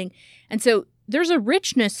happening. And so there's a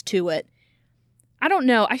richness to it. I don't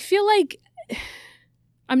know. I feel like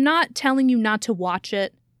I'm not telling you not to watch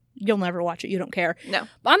it. You'll never watch it. You don't care. No.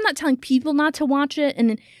 But I'm not telling people not to watch it.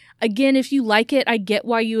 And again, if you like it, I get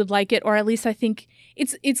why you would like it. Or at least I think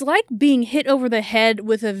it's like being hit over the head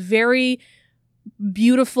with a very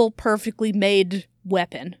beautiful, perfectly made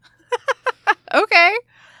weapon. Okay.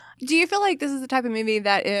 Do you feel like this is the type of movie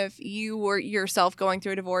that if you were yourself going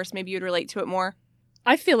through a divorce, maybe you'd relate to it more?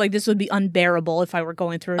 I feel like this would be unbearable if I were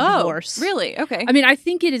going through a divorce. Really? Okay. I mean, I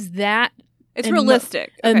think it is that... It's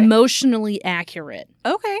realistic. Okay. Emotionally accurate.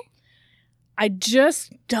 Okay. I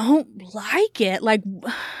just don't like it. Like,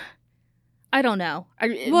 I don't know.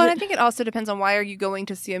 Well, I think it also depends on why are you going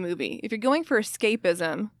to see a movie. If you're going for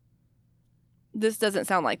escapism, this doesn't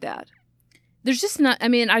sound like that. There's just not,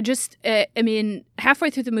 halfway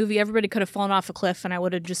through the movie, everybody could have fallen off a cliff and I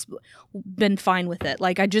would have just been fine with it.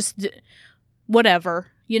 Like, whatever.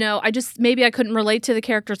 Maybe I couldn't relate to the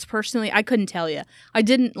characters personally. I couldn't tell you. I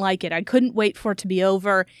didn't like it. I couldn't wait for it to be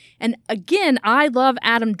over. And again, I love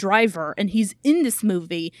Adam Driver and he's in this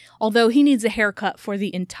movie, although he needs a haircut for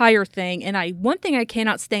the entire thing. And one thing I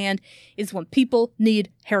cannot stand is when people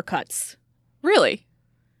need haircuts. Really?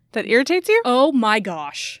 That irritates you? Oh my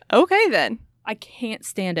gosh. Okay, then. I can't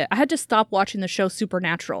stand it. I had to stop watching the show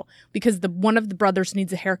Supernatural because one of the brothers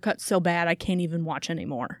needs a haircut so bad I can't even watch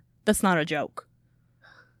anymore. That's not a joke.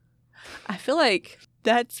 I feel like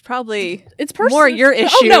that's probably it's more your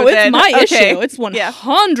issue. Oh, no, it's my okay. issue. It's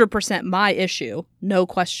 100% my issue. No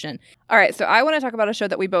question. All right, so I want to talk about a show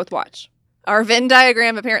that we both watch. Our Venn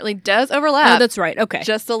diagram apparently does overlap. Oh, that's right. Okay.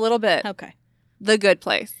 Just a little bit. Okay. The Good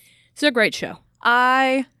Place. It's a great show.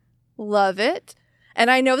 I love it. And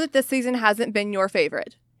I know that this season hasn't been your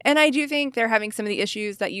favorite. And I do think they're having some of the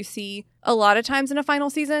issues that you see a lot of times in a final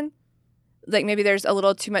season. Like maybe there's a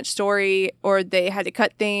little too much story or they had to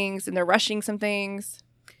cut things and they're rushing some things.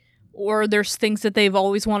 Or there's things that they've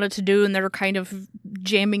always wanted to do and they're kind of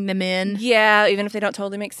jamming them in. Yeah, even if they don't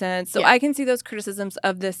totally make sense. So yeah. I can see those criticisms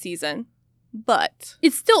of this season. But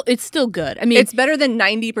it's still good. I mean, it's better than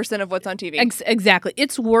 90% of what's on TV. Exactly.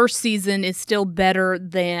 Its worst season is still better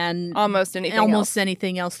than almost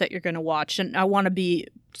anything else that you're going to watch. And I want to be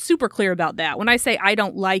super clear about that. When I say I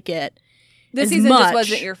don't like it, this season just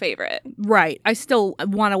wasn't your favorite. Right. I still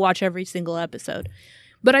want to watch every single episode.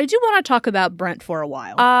 But I do want to talk about Brent for a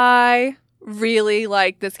while. I really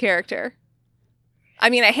like this character. I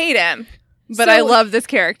mean, I hate him, but I love this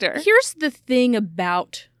character. Here's the thing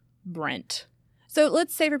about Brent. So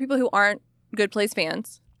let's say for people who aren't Good Place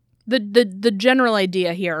fans. The general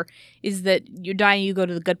idea here is that you die and you go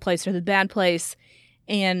to the good place or the bad place.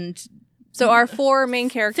 And so our 4 main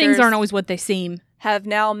characters. Things aren't always what they seem. Have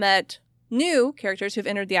now met new characters who've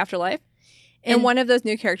entered the afterlife. And one of those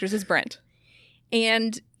new characters is Brent.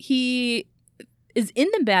 And he is in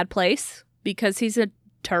the bad place because he's a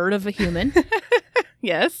turd of a human.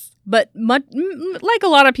 Yes. But like a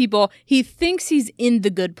lot of people, he thinks he's in the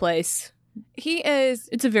good place. He is.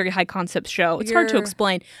 It's a very high concept show. It's hard to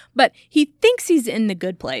explain. But he thinks he's in the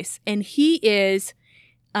good place. And he is,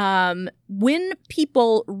 when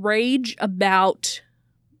people rage about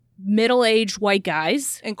middle-aged white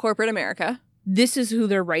guys. In corporate America. This is who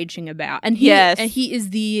they're raging about. And he is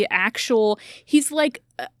the actual, he's like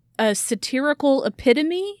a satirical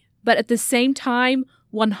epitome, but at the same time,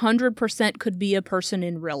 100% could be a person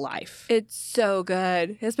in real life. It's so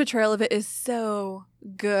good. His portrayal of it is so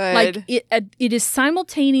good. Like, it is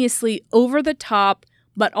simultaneously over the top,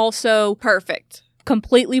 but also perfect.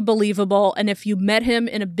 Completely believable. And if you met him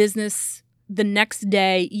in a business the next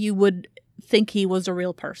day, you would think he was a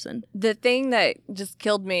real person. The thing that just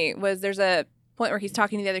killed me was there's a point where he's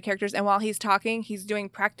talking to the other characters, and while he's talking, he's doing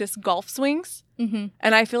practice golf swings. Mm-hmm.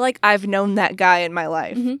 And I feel like I've known that guy in my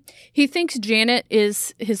life. Mm-hmm. He thinks Janet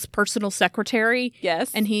is his personal secretary.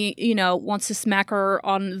 Yes. And he, wants to smack her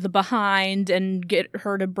on the behind and get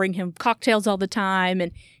her to bring him cocktails all the time.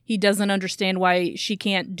 And he doesn't understand why she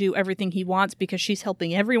can't do everything he wants because she's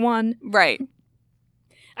helping everyone. Right.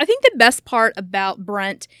 I think the best part about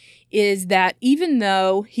Brent is that even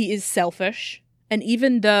though he is selfish, and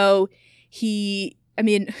even though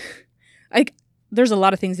there's a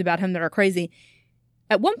lot of things about him that are crazy.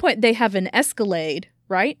 At one point, they have an Escalade,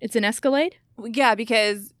 right? It's an Escalade? Yeah,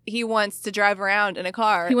 because he wants to drive around in a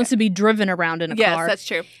car. He wants to be driven around in a car. Yes, that's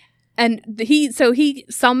true. And he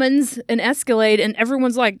summons an Escalade, and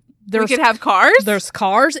everyone's like, we could have cars? There's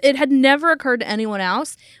cars. It had never occurred to anyone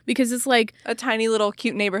else because it's like a tiny little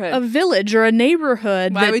cute neighborhood. A village or a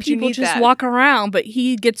neighborhood Why that would people you need just that? Walk around, but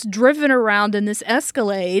he gets driven around in this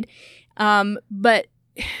Escalade. But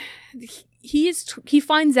he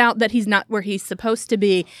finds out that he's not where he's supposed to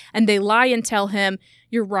be, and they lie and tell him,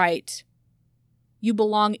 "You're right. You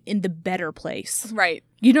belong in the better place. Right.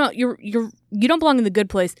 You don't belong in the good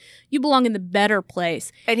place. You belong in the better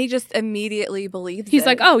place." And he just immediately believes He's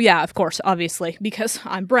like, "Oh yeah, of course, obviously, because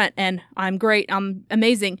I'm Brent and I'm great. I'm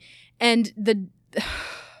amazing." And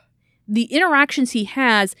the interactions he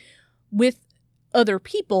has with other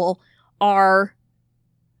people are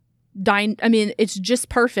it's just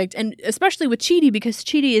perfect. And especially with Chidi, because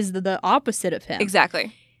Chidi is the opposite of him.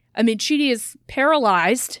 Exactly. I mean, Chidi is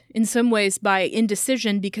paralyzed in some ways by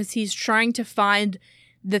indecision because he's trying to find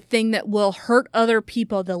the thing that will hurt other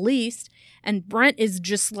people the least. And Brent is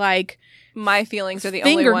just like, my feelings are the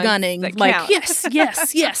only finger ones gunning, that like count.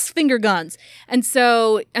 yes, finger guns. And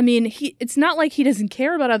so, it's not like he doesn't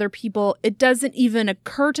care about other people. It doesn't even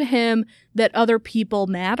occur to him that other people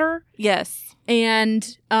matter. Yes.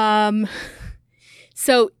 And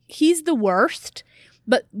so he's the worst.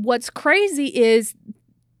 But what's crazy is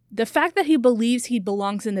the fact that he believes he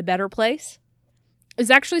belongs in the better place is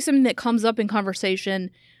actually something that comes up in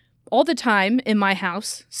conversation all the time in my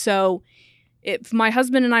house. So if my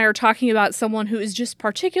husband and I are talking about someone who is just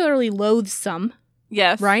particularly loathsome,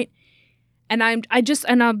 yes, right? And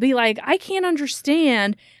I'll be like, I can't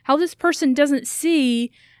understand how this person doesn't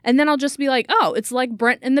see. And then I'll just be like, oh, it's like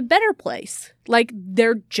Brent in the better place. Like,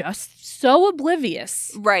 they're just so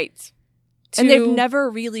oblivious. Right. And they've never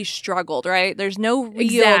really struggled, right? There's no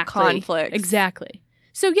real conflict. Exactly.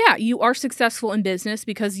 So, yeah, you are successful in business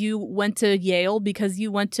because you went to Yale, because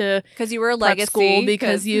you went to you were a legacy school,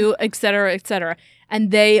 because you, et cetera, et cetera.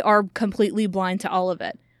 And they are completely blind to all of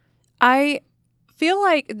it. I feel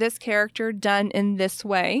like this character done in this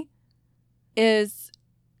way is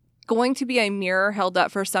going to be a mirror held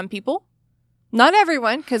up for some people. Not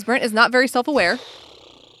everyone, because Brent is not very self-aware.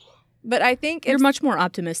 But I think you're much more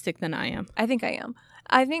optimistic than I am. I think I am.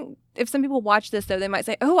 I think if some people watch this, though, they might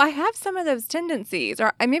say, oh, I have some of those tendencies,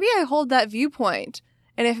 or maybe I hold that viewpoint.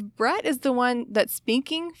 And if Brent is the one that's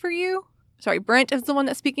speaking for you,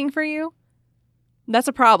 that's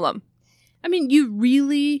a problem. I mean, you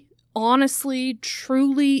really, honestly,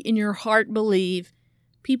 truly, in your heart believe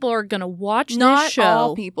people are going to watch this show. Not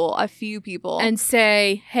all people, a few people. And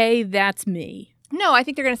say, hey, that's me. No, I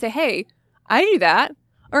think they're going to say, hey, I do that.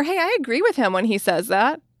 Or, hey, I agree with him when he says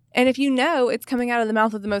that. And if you know it's coming out of the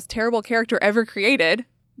mouth of the most terrible character ever created,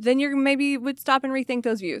 then you maybe would stop and rethink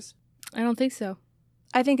those views. I don't think so.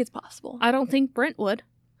 I think it's possible. I don't think Brent would.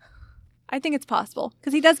 I think it's possible.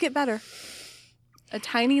 Because he does get better. A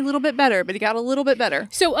tiny little bit better, but he got a little bit better.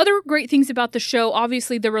 So other great things about the show,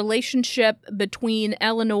 obviously the relationship between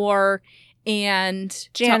Eleanor and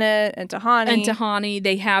Janet and Tahani.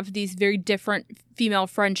 They have these very different female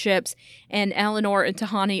friendships, and Eleanor and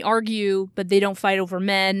Tahani argue, but they don't fight over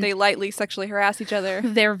men. They lightly sexually harass each other.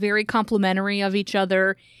 They're very complimentary of each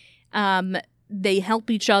other. they help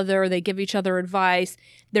each other. They give each other advice.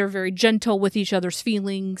 They're very gentle with each other's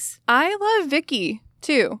feelings. I love Vicky,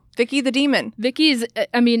 too. Vicky the demon. Vicky is,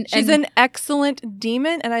 she's an excellent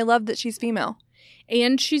demon, and I love that she's female.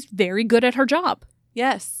 And she's very good at her job.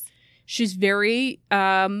 Yes. She's very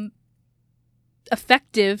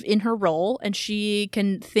effective in her role, and she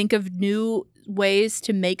can think of new ways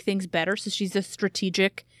to make things better. So she's a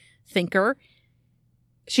strategic thinker.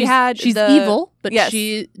 She's evil, but yes.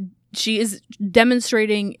 She is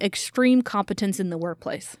demonstrating extreme competence in the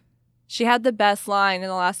workplace. She had the best line in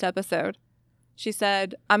the last episode. She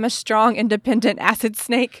said, "I'm a strong, independent acid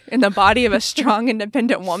snake in the body of a strong,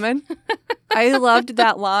 independent woman." I loved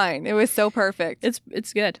that line. It was so perfect.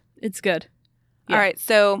 It's good. It's good. Yeah. All right.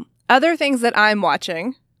 So other things that I'm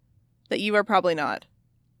watching that you are probably not.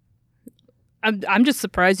 I'm just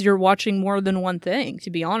surprised you're watching more than one thing,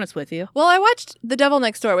 to be honest with you. Well, I watched The Devil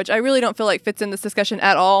Next Door, which I really don't feel like fits in this discussion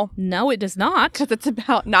at all. No, it does not. Because it's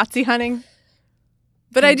about Nazi hunting.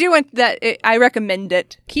 But I do want that. I recommend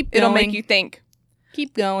it. Keep going. It'll make you think.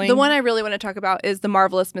 Keep going. The one I really want to talk about is The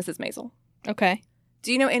Marvelous Mrs. Maisel. Okay.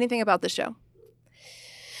 Do you know anything about the show?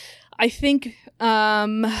 I think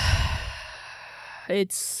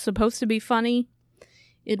it's supposed to be funny.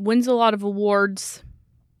 It wins a lot of awards.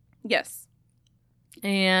 Yes.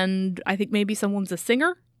 And I think maybe someone's a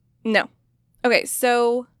singer? No. Okay,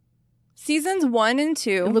 so seasons 1 and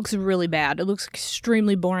 2. It looks really bad. It looks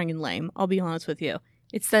extremely boring and lame, I'll be honest with you.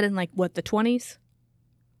 It's set in, like, what, the 20s?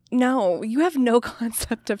 No, you have no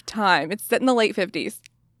concept of time. It's set in the late 50s.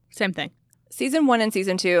 Same thing. Season 1 and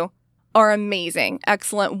season 2 are amazing,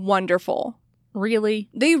 excellent, wonderful. Really?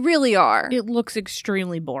 They really are. It looks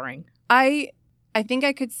extremely boring. I think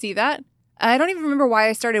I could see that. I don't even remember why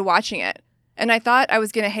I started watching it. And I thought I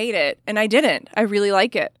was going to hate it, and I didn't. I really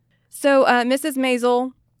like it. So Mrs.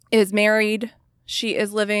 Maisel is married. She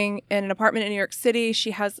is living in an apartment in New York City.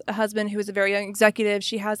 She has a husband who is a very young executive.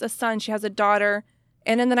 She has a son. She has a daughter.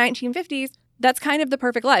 And in the 1950s, that's kind of the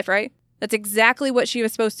perfect life, right? That's exactly what she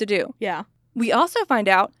was supposed to do. Yeah. We also find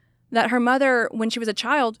out that her mother, when she was a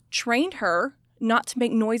child, trained her not to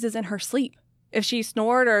make noises in her sleep. If she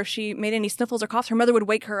snored or if she made any sniffles or coughs, her mother would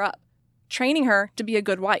wake her up, training her to be a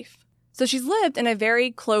good wife. So she's lived in a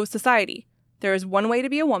very closed society. There is one way to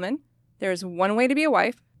be a woman. There is one way to be a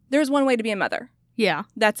wife. There's one way to be a mother. Yeah.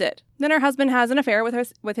 That's it. Then her husband has an affair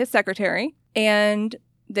with his secretary, and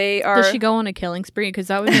they are... Does she go on a killing spree? Because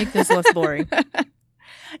that would make this less boring.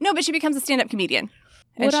 No, but she becomes a stand-up comedian.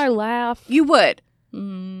 Would I laugh? You would.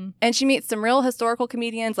 Mm. And she meets some real historical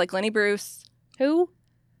comedians like Lenny Bruce. Who?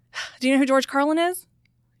 Do you know who George Carlin is?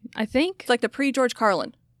 I think. It's like the pre-George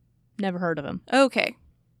Carlin. Never heard of him. Okay.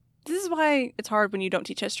 This is why it's hard when you don't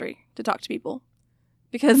teach history to talk to people.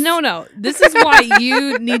 Because No. This is why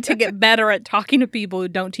you need to get better at talking to people who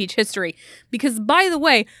don't teach history. Because, by the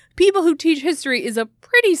way, people who teach history is a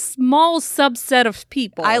pretty small subset of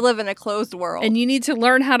people. I live in a closed world. And you need to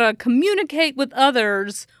learn how to communicate with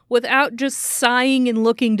others without just sighing and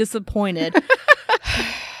looking disappointed.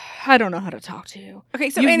 I don't know how to talk to you.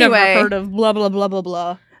 Okay, so You've anyway. never heard of blah, blah, blah, blah,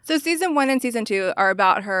 blah. So season 1 and season 2 are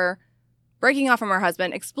about her breaking off from her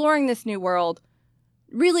husband, exploring this new world,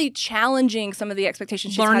 really challenging some of the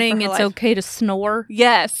expectations she's had for her life. Learning it's okay to snore.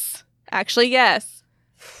 Yes. Actually, yes.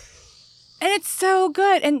 And it's so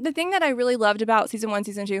good. And the thing that I really loved about season 1,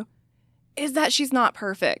 season 2 is that she's not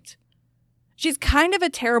perfect. She's kind of a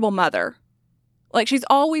terrible mother. Like, she's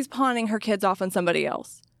always pawning her kids off on somebody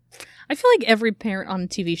else. I feel like every parent on a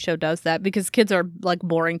TV show does that because kids are, like,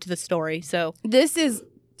 boring to the story. So this is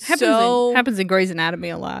happens in Grey's Anatomy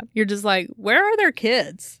a lot. You're just like, where are their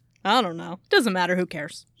kids? I don't know. Doesn't matter. Who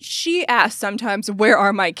cares? She asks sometimes, where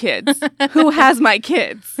are my kids? Who has my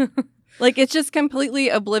kids? Like, it's just completely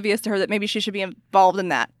oblivious to her that maybe she should be involved in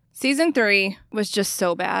that. Season 3 was just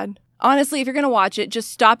so bad. Honestly, if you're going to watch it,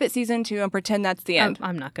 just stop at season 2 and pretend that's the end.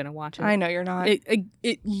 I'm not going to watch it. I know you're not.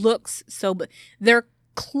 It looks so... Their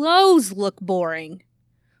clothes look boring.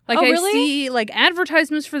 Like, really? I see, like,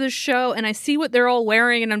 advertisements for this show, and I see what they're all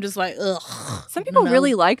wearing, and I'm just like, ugh. Some people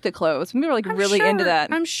really like the clothes. Some people are, like, really into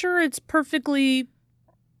that. I'm sure it's perfectly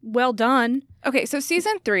well done. Okay, so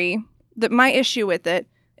season 3, my issue with it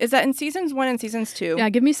is that in seasons 1 and seasons 2... Yeah,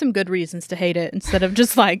 give me some good reasons to hate it instead of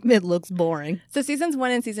just, like, it looks boring. So seasons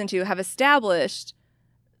 1 and season 2 have established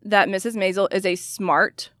that Mrs. Maisel is a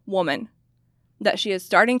smart woman. That she is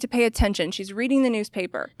starting to pay attention. She's reading the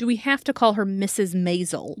newspaper. Do we have to call her Mrs.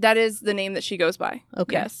 Maisel? That is the name that she goes by.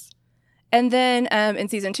 Okay. Yes. And then in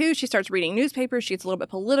season 2, she starts reading newspapers. She gets a little bit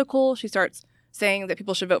political. She starts saying that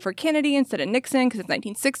people should vote for Kennedy instead of Nixon because it's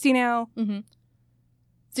 1960 now. Mm-hmm.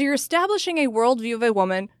 So you're establishing a worldview of a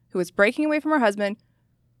woman who is breaking away from her husband,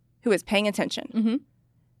 who is paying attention. Mm-hmm.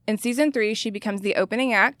 In season 3, she becomes the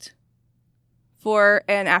opening act for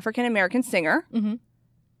an African-American singer. Mm-hmm.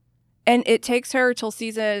 And it takes her till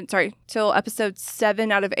episode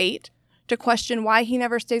 7 out of 8 to question why he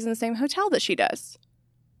never stays in the same hotel that she does.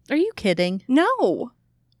 Are you kidding? No.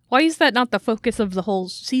 Why is that not the focus of the whole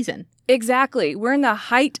season? Exactly. We're in the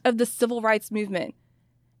height of the civil rights movement.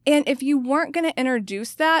 And if you weren't going to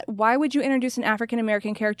introduce that, why would you introduce an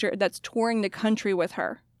African-American character that's touring the country with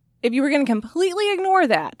her? If you were going to completely ignore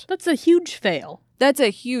that. That's a huge fail. That's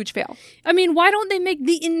a huge fail. I mean, why don't they make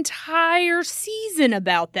the entire season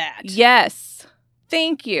about that? Yes.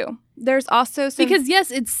 Thank you. There's also some... Because,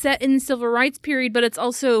 yes, it's set in the civil rights period, but it's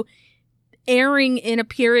also airing in a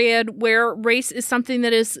period where race is something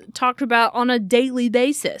that is talked about on a daily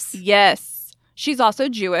basis. Yes. She's also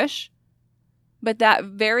Jewish, but that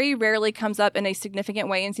very rarely comes up in a significant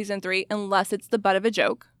way in season 3 unless it's the butt of a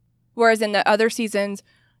joke. Whereas in the other seasons,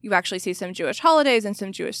 you actually see some Jewish holidays and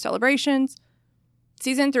some Jewish celebrations.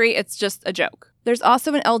 Season 3, it's just a joke. There's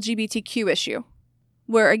also an LGBTQ issue,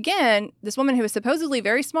 where again, this woman who is supposedly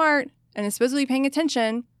very smart and is supposedly paying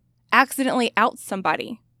attention accidentally outs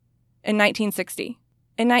somebody in 1960.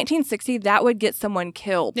 In 1960, that would get someone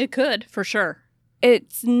killed. It could, for sure.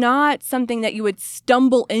 It's not something that you would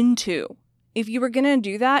stumble into. If you were going to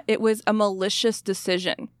do that, it was a malicious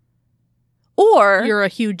decision. Or you're a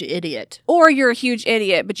huge idiot. Or you're a huge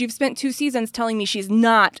idiot, but you've spent 2 seasons telling me she's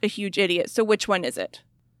not a huge idiot. So which one is it?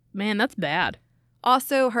 Man, that's bad.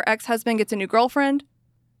 Also, her ex-husband gets a new girlfriend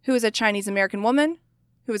who is a Chinese-American woman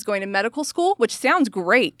who is going to medical school, which sounds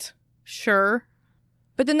great. Sure.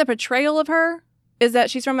 But then the portrayal of her is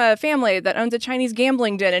that she's from a family that owns a Chinese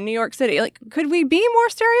gambling den in New York City. Like, could we be more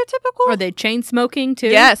stereotypical? Are they chain smoking too?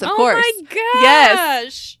 Yes, of course. Oh my gosh.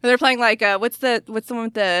 Yes. They're playing like what's the one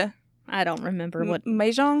with the I don't remember what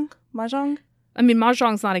Mahjong? I mean,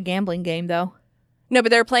 Mahjong's not a gambling game though. No, but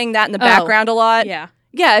they're playing that in the background a lot. Yeah.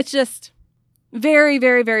 Yeah, it's just very,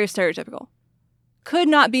 very, very stereotypical. Could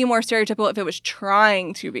not be more stereotypical if it was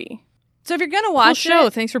trying to be. So if you're going to watch cool show.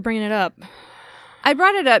 Thanks for bringing it up. I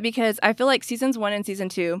brought it up because I feel like seasons 1 and season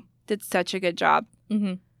 2 did such a good job.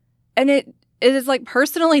 Mm-hmm. And it is like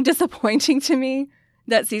personally disappointing to me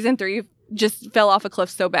that season 3 just fell off a cliff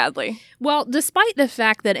so badly. Well, despite the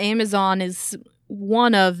fact that Amazon is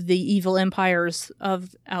one of the evil empires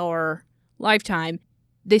of our lifetime,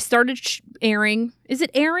 they started airing. Is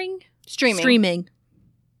it airing? Streaming.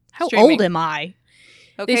 How old am I?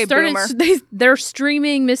 Okay, boomer. They're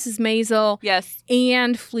streaming Mrs. Maisel. Yes.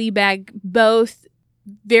 And Fleabag, both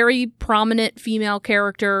very prominent female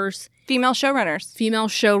characters. Female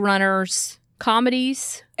showrunners.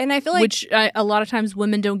 Comedies. And I feel like... Which a lot of times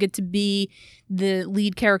women don't get to be the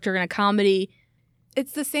lead character in a comedy.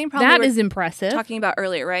 It's the same problem that is impressive. Talking about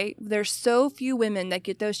earlier, right? There's so few women that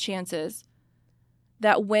get those chances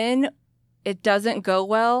that when it doesn't go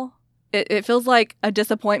well, it feels like a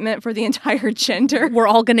disappointment for the entire gender. We're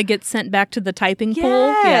all going to get sent back to the typing pool.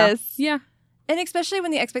 Yes. Yeah. And especially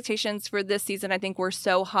when the expectations for this season, I think, were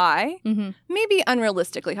so high, mm-hmm. maybe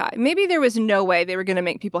unrealistically high. Maybe there was no way they were going to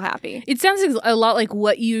make people happy. It sounds a lot like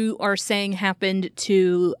what you are saying happened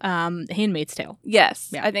to Handmaid's Tale. Yes.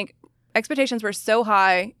 Yeah. I think expectations were so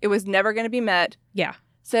high, it was never going to be met. Yeah.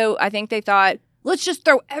 So I think they thought, let's just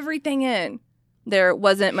throw everything in. There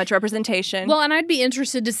wasn't much representation. Well, and I'd be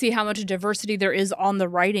interested to see how much diversity there is on the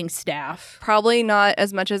writing staff. Probably not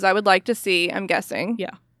as much as I would like to see, I'm guessing.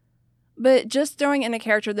 Yeah. But just throwing in a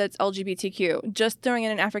character that's LGBTQ, just throwing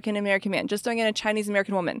in an African-American man, just throwing in a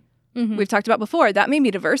Chinese-American woman, mm-hmm. we've talked about before, that may be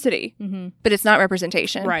diversity, mm-hmm. but it's not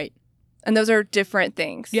representation. Right. And those are different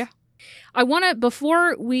things. Yeah. I want to,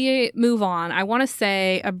 before we move on, I want to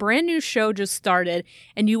say a brand new show just started,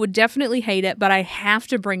 and you would definitely hate it, but I have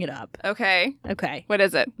to bring it up. Okay. Okay. What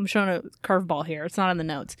is it? I'm showing a curveball here. It's not in the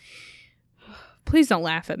notes. Please don't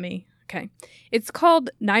laugh at me. Okay. It's called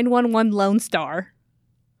 911 Lone Star.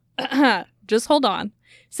 Just hold on.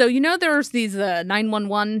 So, there's these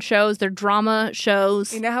 911 shows. They're drama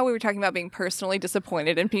shows. You know how we were talking about being personally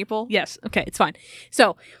disappointed in people? Yes. Okay. It's fine.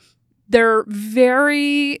 So, they're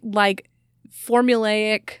very,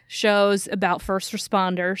 formulaic shows about first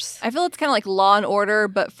responders. I feel it's kind of like Law and Order,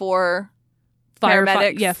 but for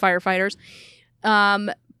paramedics. Firefighters.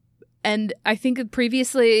 And I think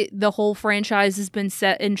previously the whole franchise has been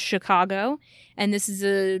set in Chicago, and this is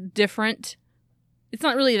a different... It's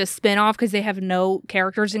not really a spin-off because they have no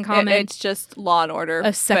characters in common. It's just Law and Order.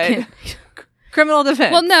 A second... Criminal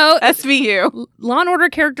defense. Well, no. SVU. Law and Order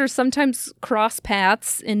characters sometimes cross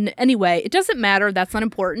paths in any way. It doesn't matter. That's not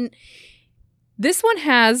important. This one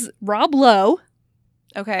has Rob Lowe.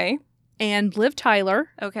 Okay. And Liv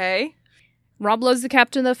Tyler. Okay. Rob Lowe's the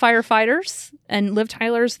captain of the firefighters, and Liv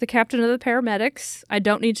Tyler's the captain of the paramedics. I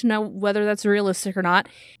don't need to know whether that's realistic or not.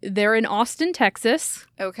 They're in Austin, Texas.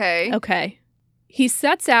 Okay. He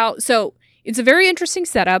sets out, so it's a very interesting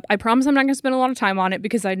setup. I promise I'm not going to spend a lot of time on it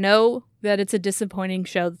because I know that it's a disappointing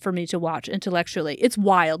show for me to watch intellectually. It's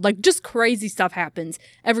wild. Like, just crazy stuff happens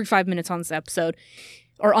every 5 minutes on this episode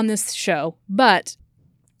or on this show. But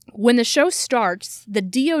when the show starts, the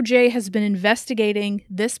DOJ has been investigating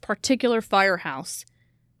this particular firehouse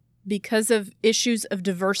because of issues of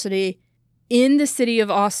diversity in the city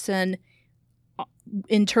of Austin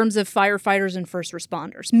in terms of firefighters and first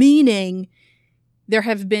responders, meaning there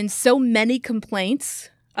have been so many complaints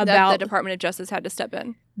about the Department of Justice had to step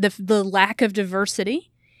in. The lack of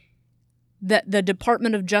diversity, that the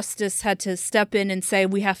Department of Justice had to step in and say,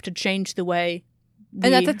 we have to change the way.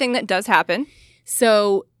 And that's a thing that does happen.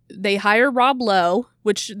 So they hire Rob Lowe,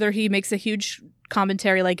 which he makes a huge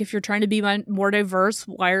commentary, like, if you're trying to be more diverse,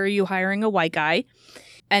 why are you hiring a white guy?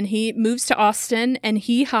 And he moves to Austin and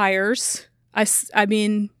he hires, I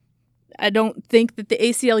mean, I don't think that the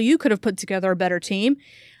ACLU could have put together a better team,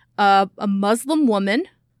 a Muslim woman,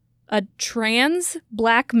 a trans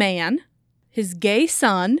black man, his gay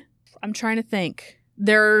son. I'm trying to think.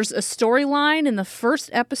 There's a storyline in the first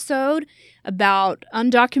episode about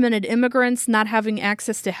undocumented immigrants not having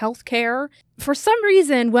access to health care. For some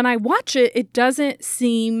reason, when I watch it, it doesn't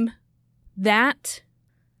seem that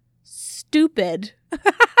stupid.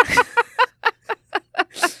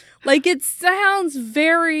 Like, it sounds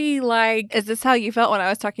very like... Is this how you felt when I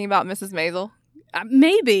was talking about Mrs. Maisel?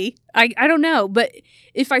 Maybe. I don't know. But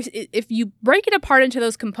if you break it apart into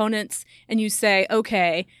those components and you say,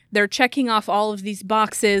 okay, they're checking off all of these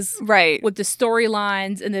boxes, right, with the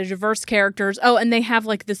storylines and the diverse characters. Oh, and they have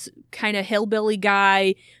like this kind of hillbilly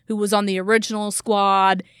guy who was on the original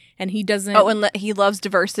squad, and he doesn't... Oh, and he loves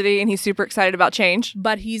diversity and he's super excited about change.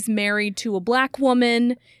 But he's married to a black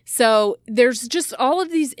woman. So there's just all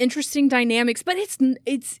of these interesting dynamics, but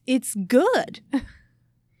it's good.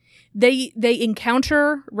 They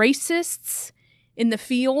encounter racists in the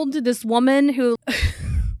field. This woman who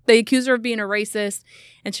they accuse her of being a racist,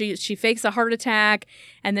 and she fakes a heart attack,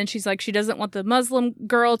 and then she's like, she doesn't want the Muslim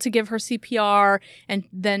girl to give her CPR, and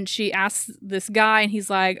then she asks this guy, and he's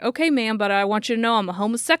like, okay, ma'am, but I want you to know I'm a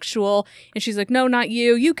homosexual. And she's like, no, not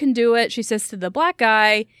you. You can do it. She says to the black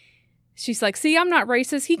guy, she's like, see, I'm not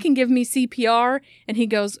racist. He can give me CPR. And he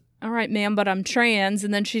goes, all right, ma'am, but I'm trans.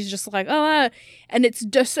 And then she's just like, and it's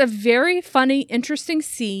just a very funny, interesting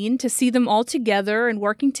scene to see them all together and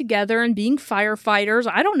working together and being firefighters.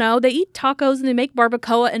 I don't know. They eat tacos and they make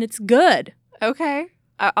barbacoa, and it's good. Okay.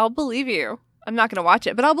 I'll believe you. I'm not going to watch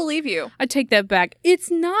it, but I'll believe you. I take that back.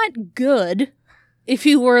 It's not good if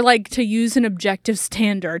you were like to use an objective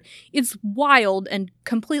standard. It's wild and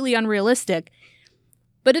completely unrealistic.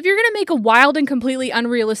 But if you're going to make a wild and completely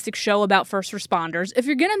unrealistic show about first responders, if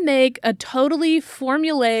you're going to make a totally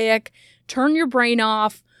formulaic, turn your brain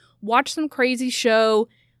off, watch some crazy show...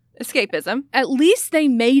 Escapism. At least they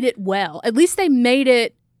made it well. At least they made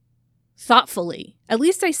it thoughtfully. At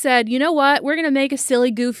least they said, you know what? We're going to make a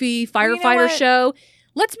silly, goofy firefighter show.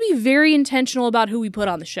 Let's be very intentional about who we put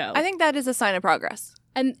on the show. I think that is a sign of progress.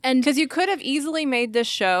 And because you could have easily made this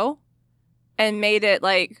show and made it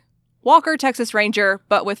like... Walker, Texas Ranger,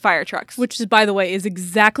 but with fire trucks. Which, is, by the way, is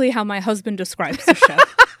exactly how my husband describes the show.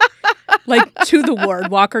 Like, to the word,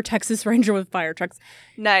 Walker, Texas Ranger with fire trucks.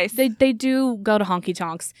 Nice. They do go to honky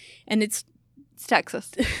tonks, and it's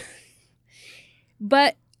Texas.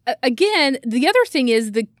 But, again, the other thing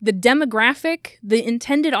is the demographic, the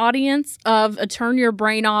intended audience of a turn your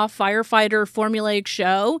brain off firefighter formulaic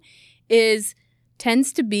show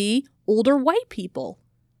tends to be older white people.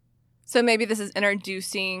 So maybe this is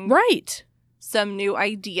introducing some new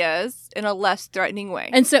ideas in a less threatening way.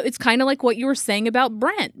 And so it's kind of like what you were saying about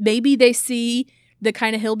Brent. Maybe they see the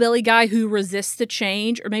kind of hillbilly guy who resists the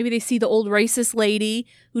change, or maybe they see the old racist lady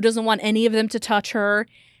who doesn't want any of them to touch her,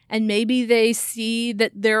 and maybe they see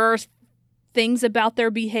that there are things about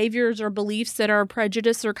their behaviors or beliefs that are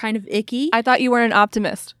prejudiced or kind of icky. I thought you were an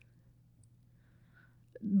optimist.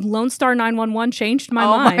 Lone Star 911 changed my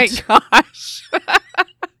mind. Oh my gosh.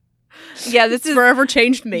 Yeah, this is forever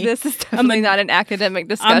changed me. This is definitely not an academic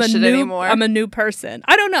discussion anymore. I'm a new person.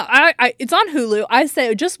 I don't know. It's on Hulu. I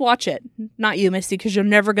say just watch it. Not you, Misty, because you're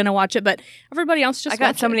never going to watch it, but everybody else just watch it. I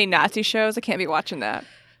got so many Nazi shows. I can't be watching that.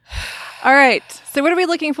 All right. So what are we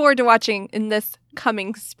looking forward to watching in this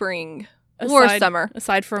coming spring or summer?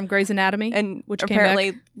 Aside from Grey's Anatomy, and which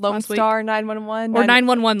apparently came back Lone Star 911. Or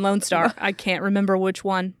 911 Lone Star. I can't remember which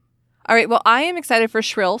one. All right. Well, I am excited for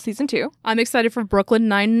Shrill Season 2. I'm excited for Brooklyn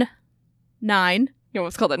Nine-Nine. You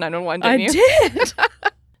almost called it 911, didn't you? I did.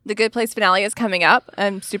 The Good Place finale is coming up.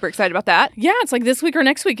 I'm super excited about that. Yeah, it's like this week or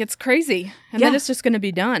next week. It's crazy. And then it's just going to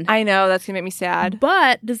be done. I know. That's going to make me sad.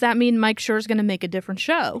 But does that mean Mike Schur's going to make a different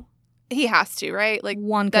show? He has to, right? Like,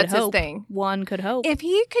 one could that's hope. his thing. One could hope. If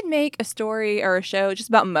he could make a story or a show just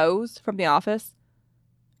about Mose from The Office,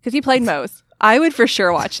 because he played Mose, I would for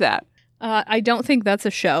sure watch that. I don't think that's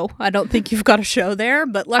a show. I don't think you've got a show there,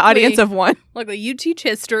 but luckily, audience of one. Luckily, you teach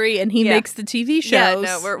history and he makes the TV shows.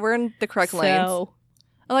 Yeah, no, we're in the correct lanes.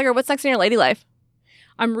 Allegra, what's next in your lady life?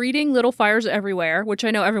 I'm reading Little Fires Everywhere, which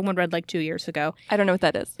I know everyone read like 2 years ago. I don't know what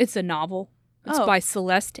that is. It's a novel. It's by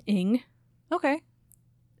Celeste Ng. Okay.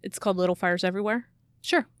 It's called Little Fires Everywhere.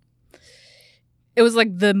 Sure. It was like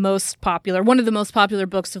one of the most popular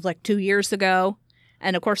books of like 2 years ago.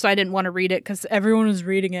 And of course, I didn't want to read it because everyone was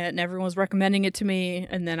reading it and everyone was recommending it to me.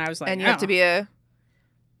 And then I was like, and you have to be you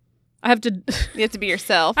have to be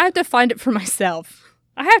yourself. I have to find it for myself.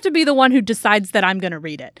 I have to be the one who decides that I'm going to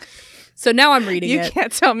read it. So now I'm reading it. You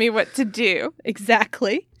can't tell me what to do.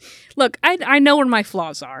 Exactly. Look, I know where my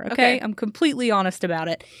flaws are, okay? I'm completely honest about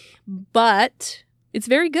it. But it's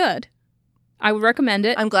very good. I would recommend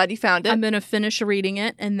it. I'm glad you found it. I'm going to finish reading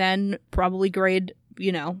it and then probably grade,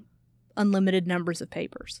 unlimited numbers of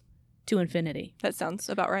papers to infinity. That sounds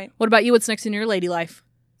about right. What about you? What's next in your lady life?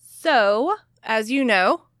 So, as you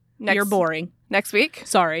know, you're boring. Next week.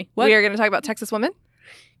 Sorry. What? We are going to talk about Texas women.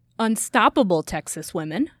 Unstoppable Texas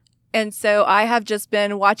women. And so I have just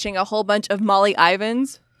been watching a whole bunch of Molly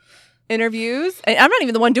Ivins interviews. And I'm not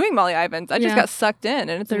even the one doing Molly Ivins. I just got sucked in,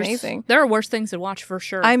 and it's amazing. There are worse things to watch for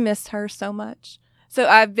sure. I miss her so much. So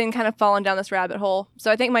I've been kind of falling down this rabbit hole.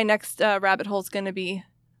 So I think my next rabbit hole is going to be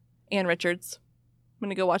Ann Richards. I'm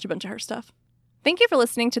going to go watch a bunch of her stuff. Thank you for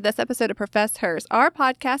listening to this episode of Profess Hers, our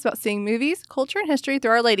podcast about seeing movies, culture, and history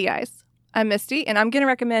through our lady eyes. I'm Misty, and I'm going to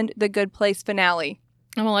recommend The Good Place finale.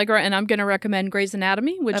 I'm Allegra, and I'm going to recommend Grey's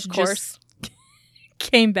Anatomy, which just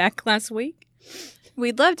came back last week.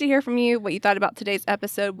 We'd love to hear from you what you thought about today's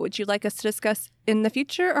episode. What would you like us to discuss in the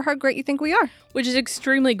future, or how great you think we are? Which is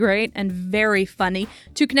extremely great and very funny.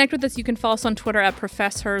 To connect with us, you can follow us on Twitter at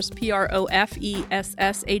ProfessHers,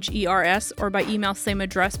 ProfessHers, or by email, same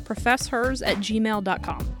address,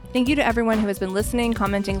 ProfessHers@gmail.com. Thank you to everyone who has been listening,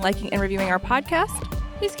 commenting, liking, and reviewing our podcast.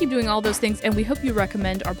 Please keep doing all those things, and we hope you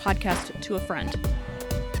recommend our podcast to a friend.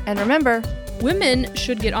 And remember, women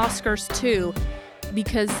should get Oscars too.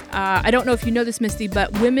 Because I don't know if you know this, Misty, but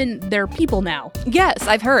women, they're people now. Yes,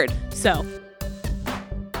 I've heard. So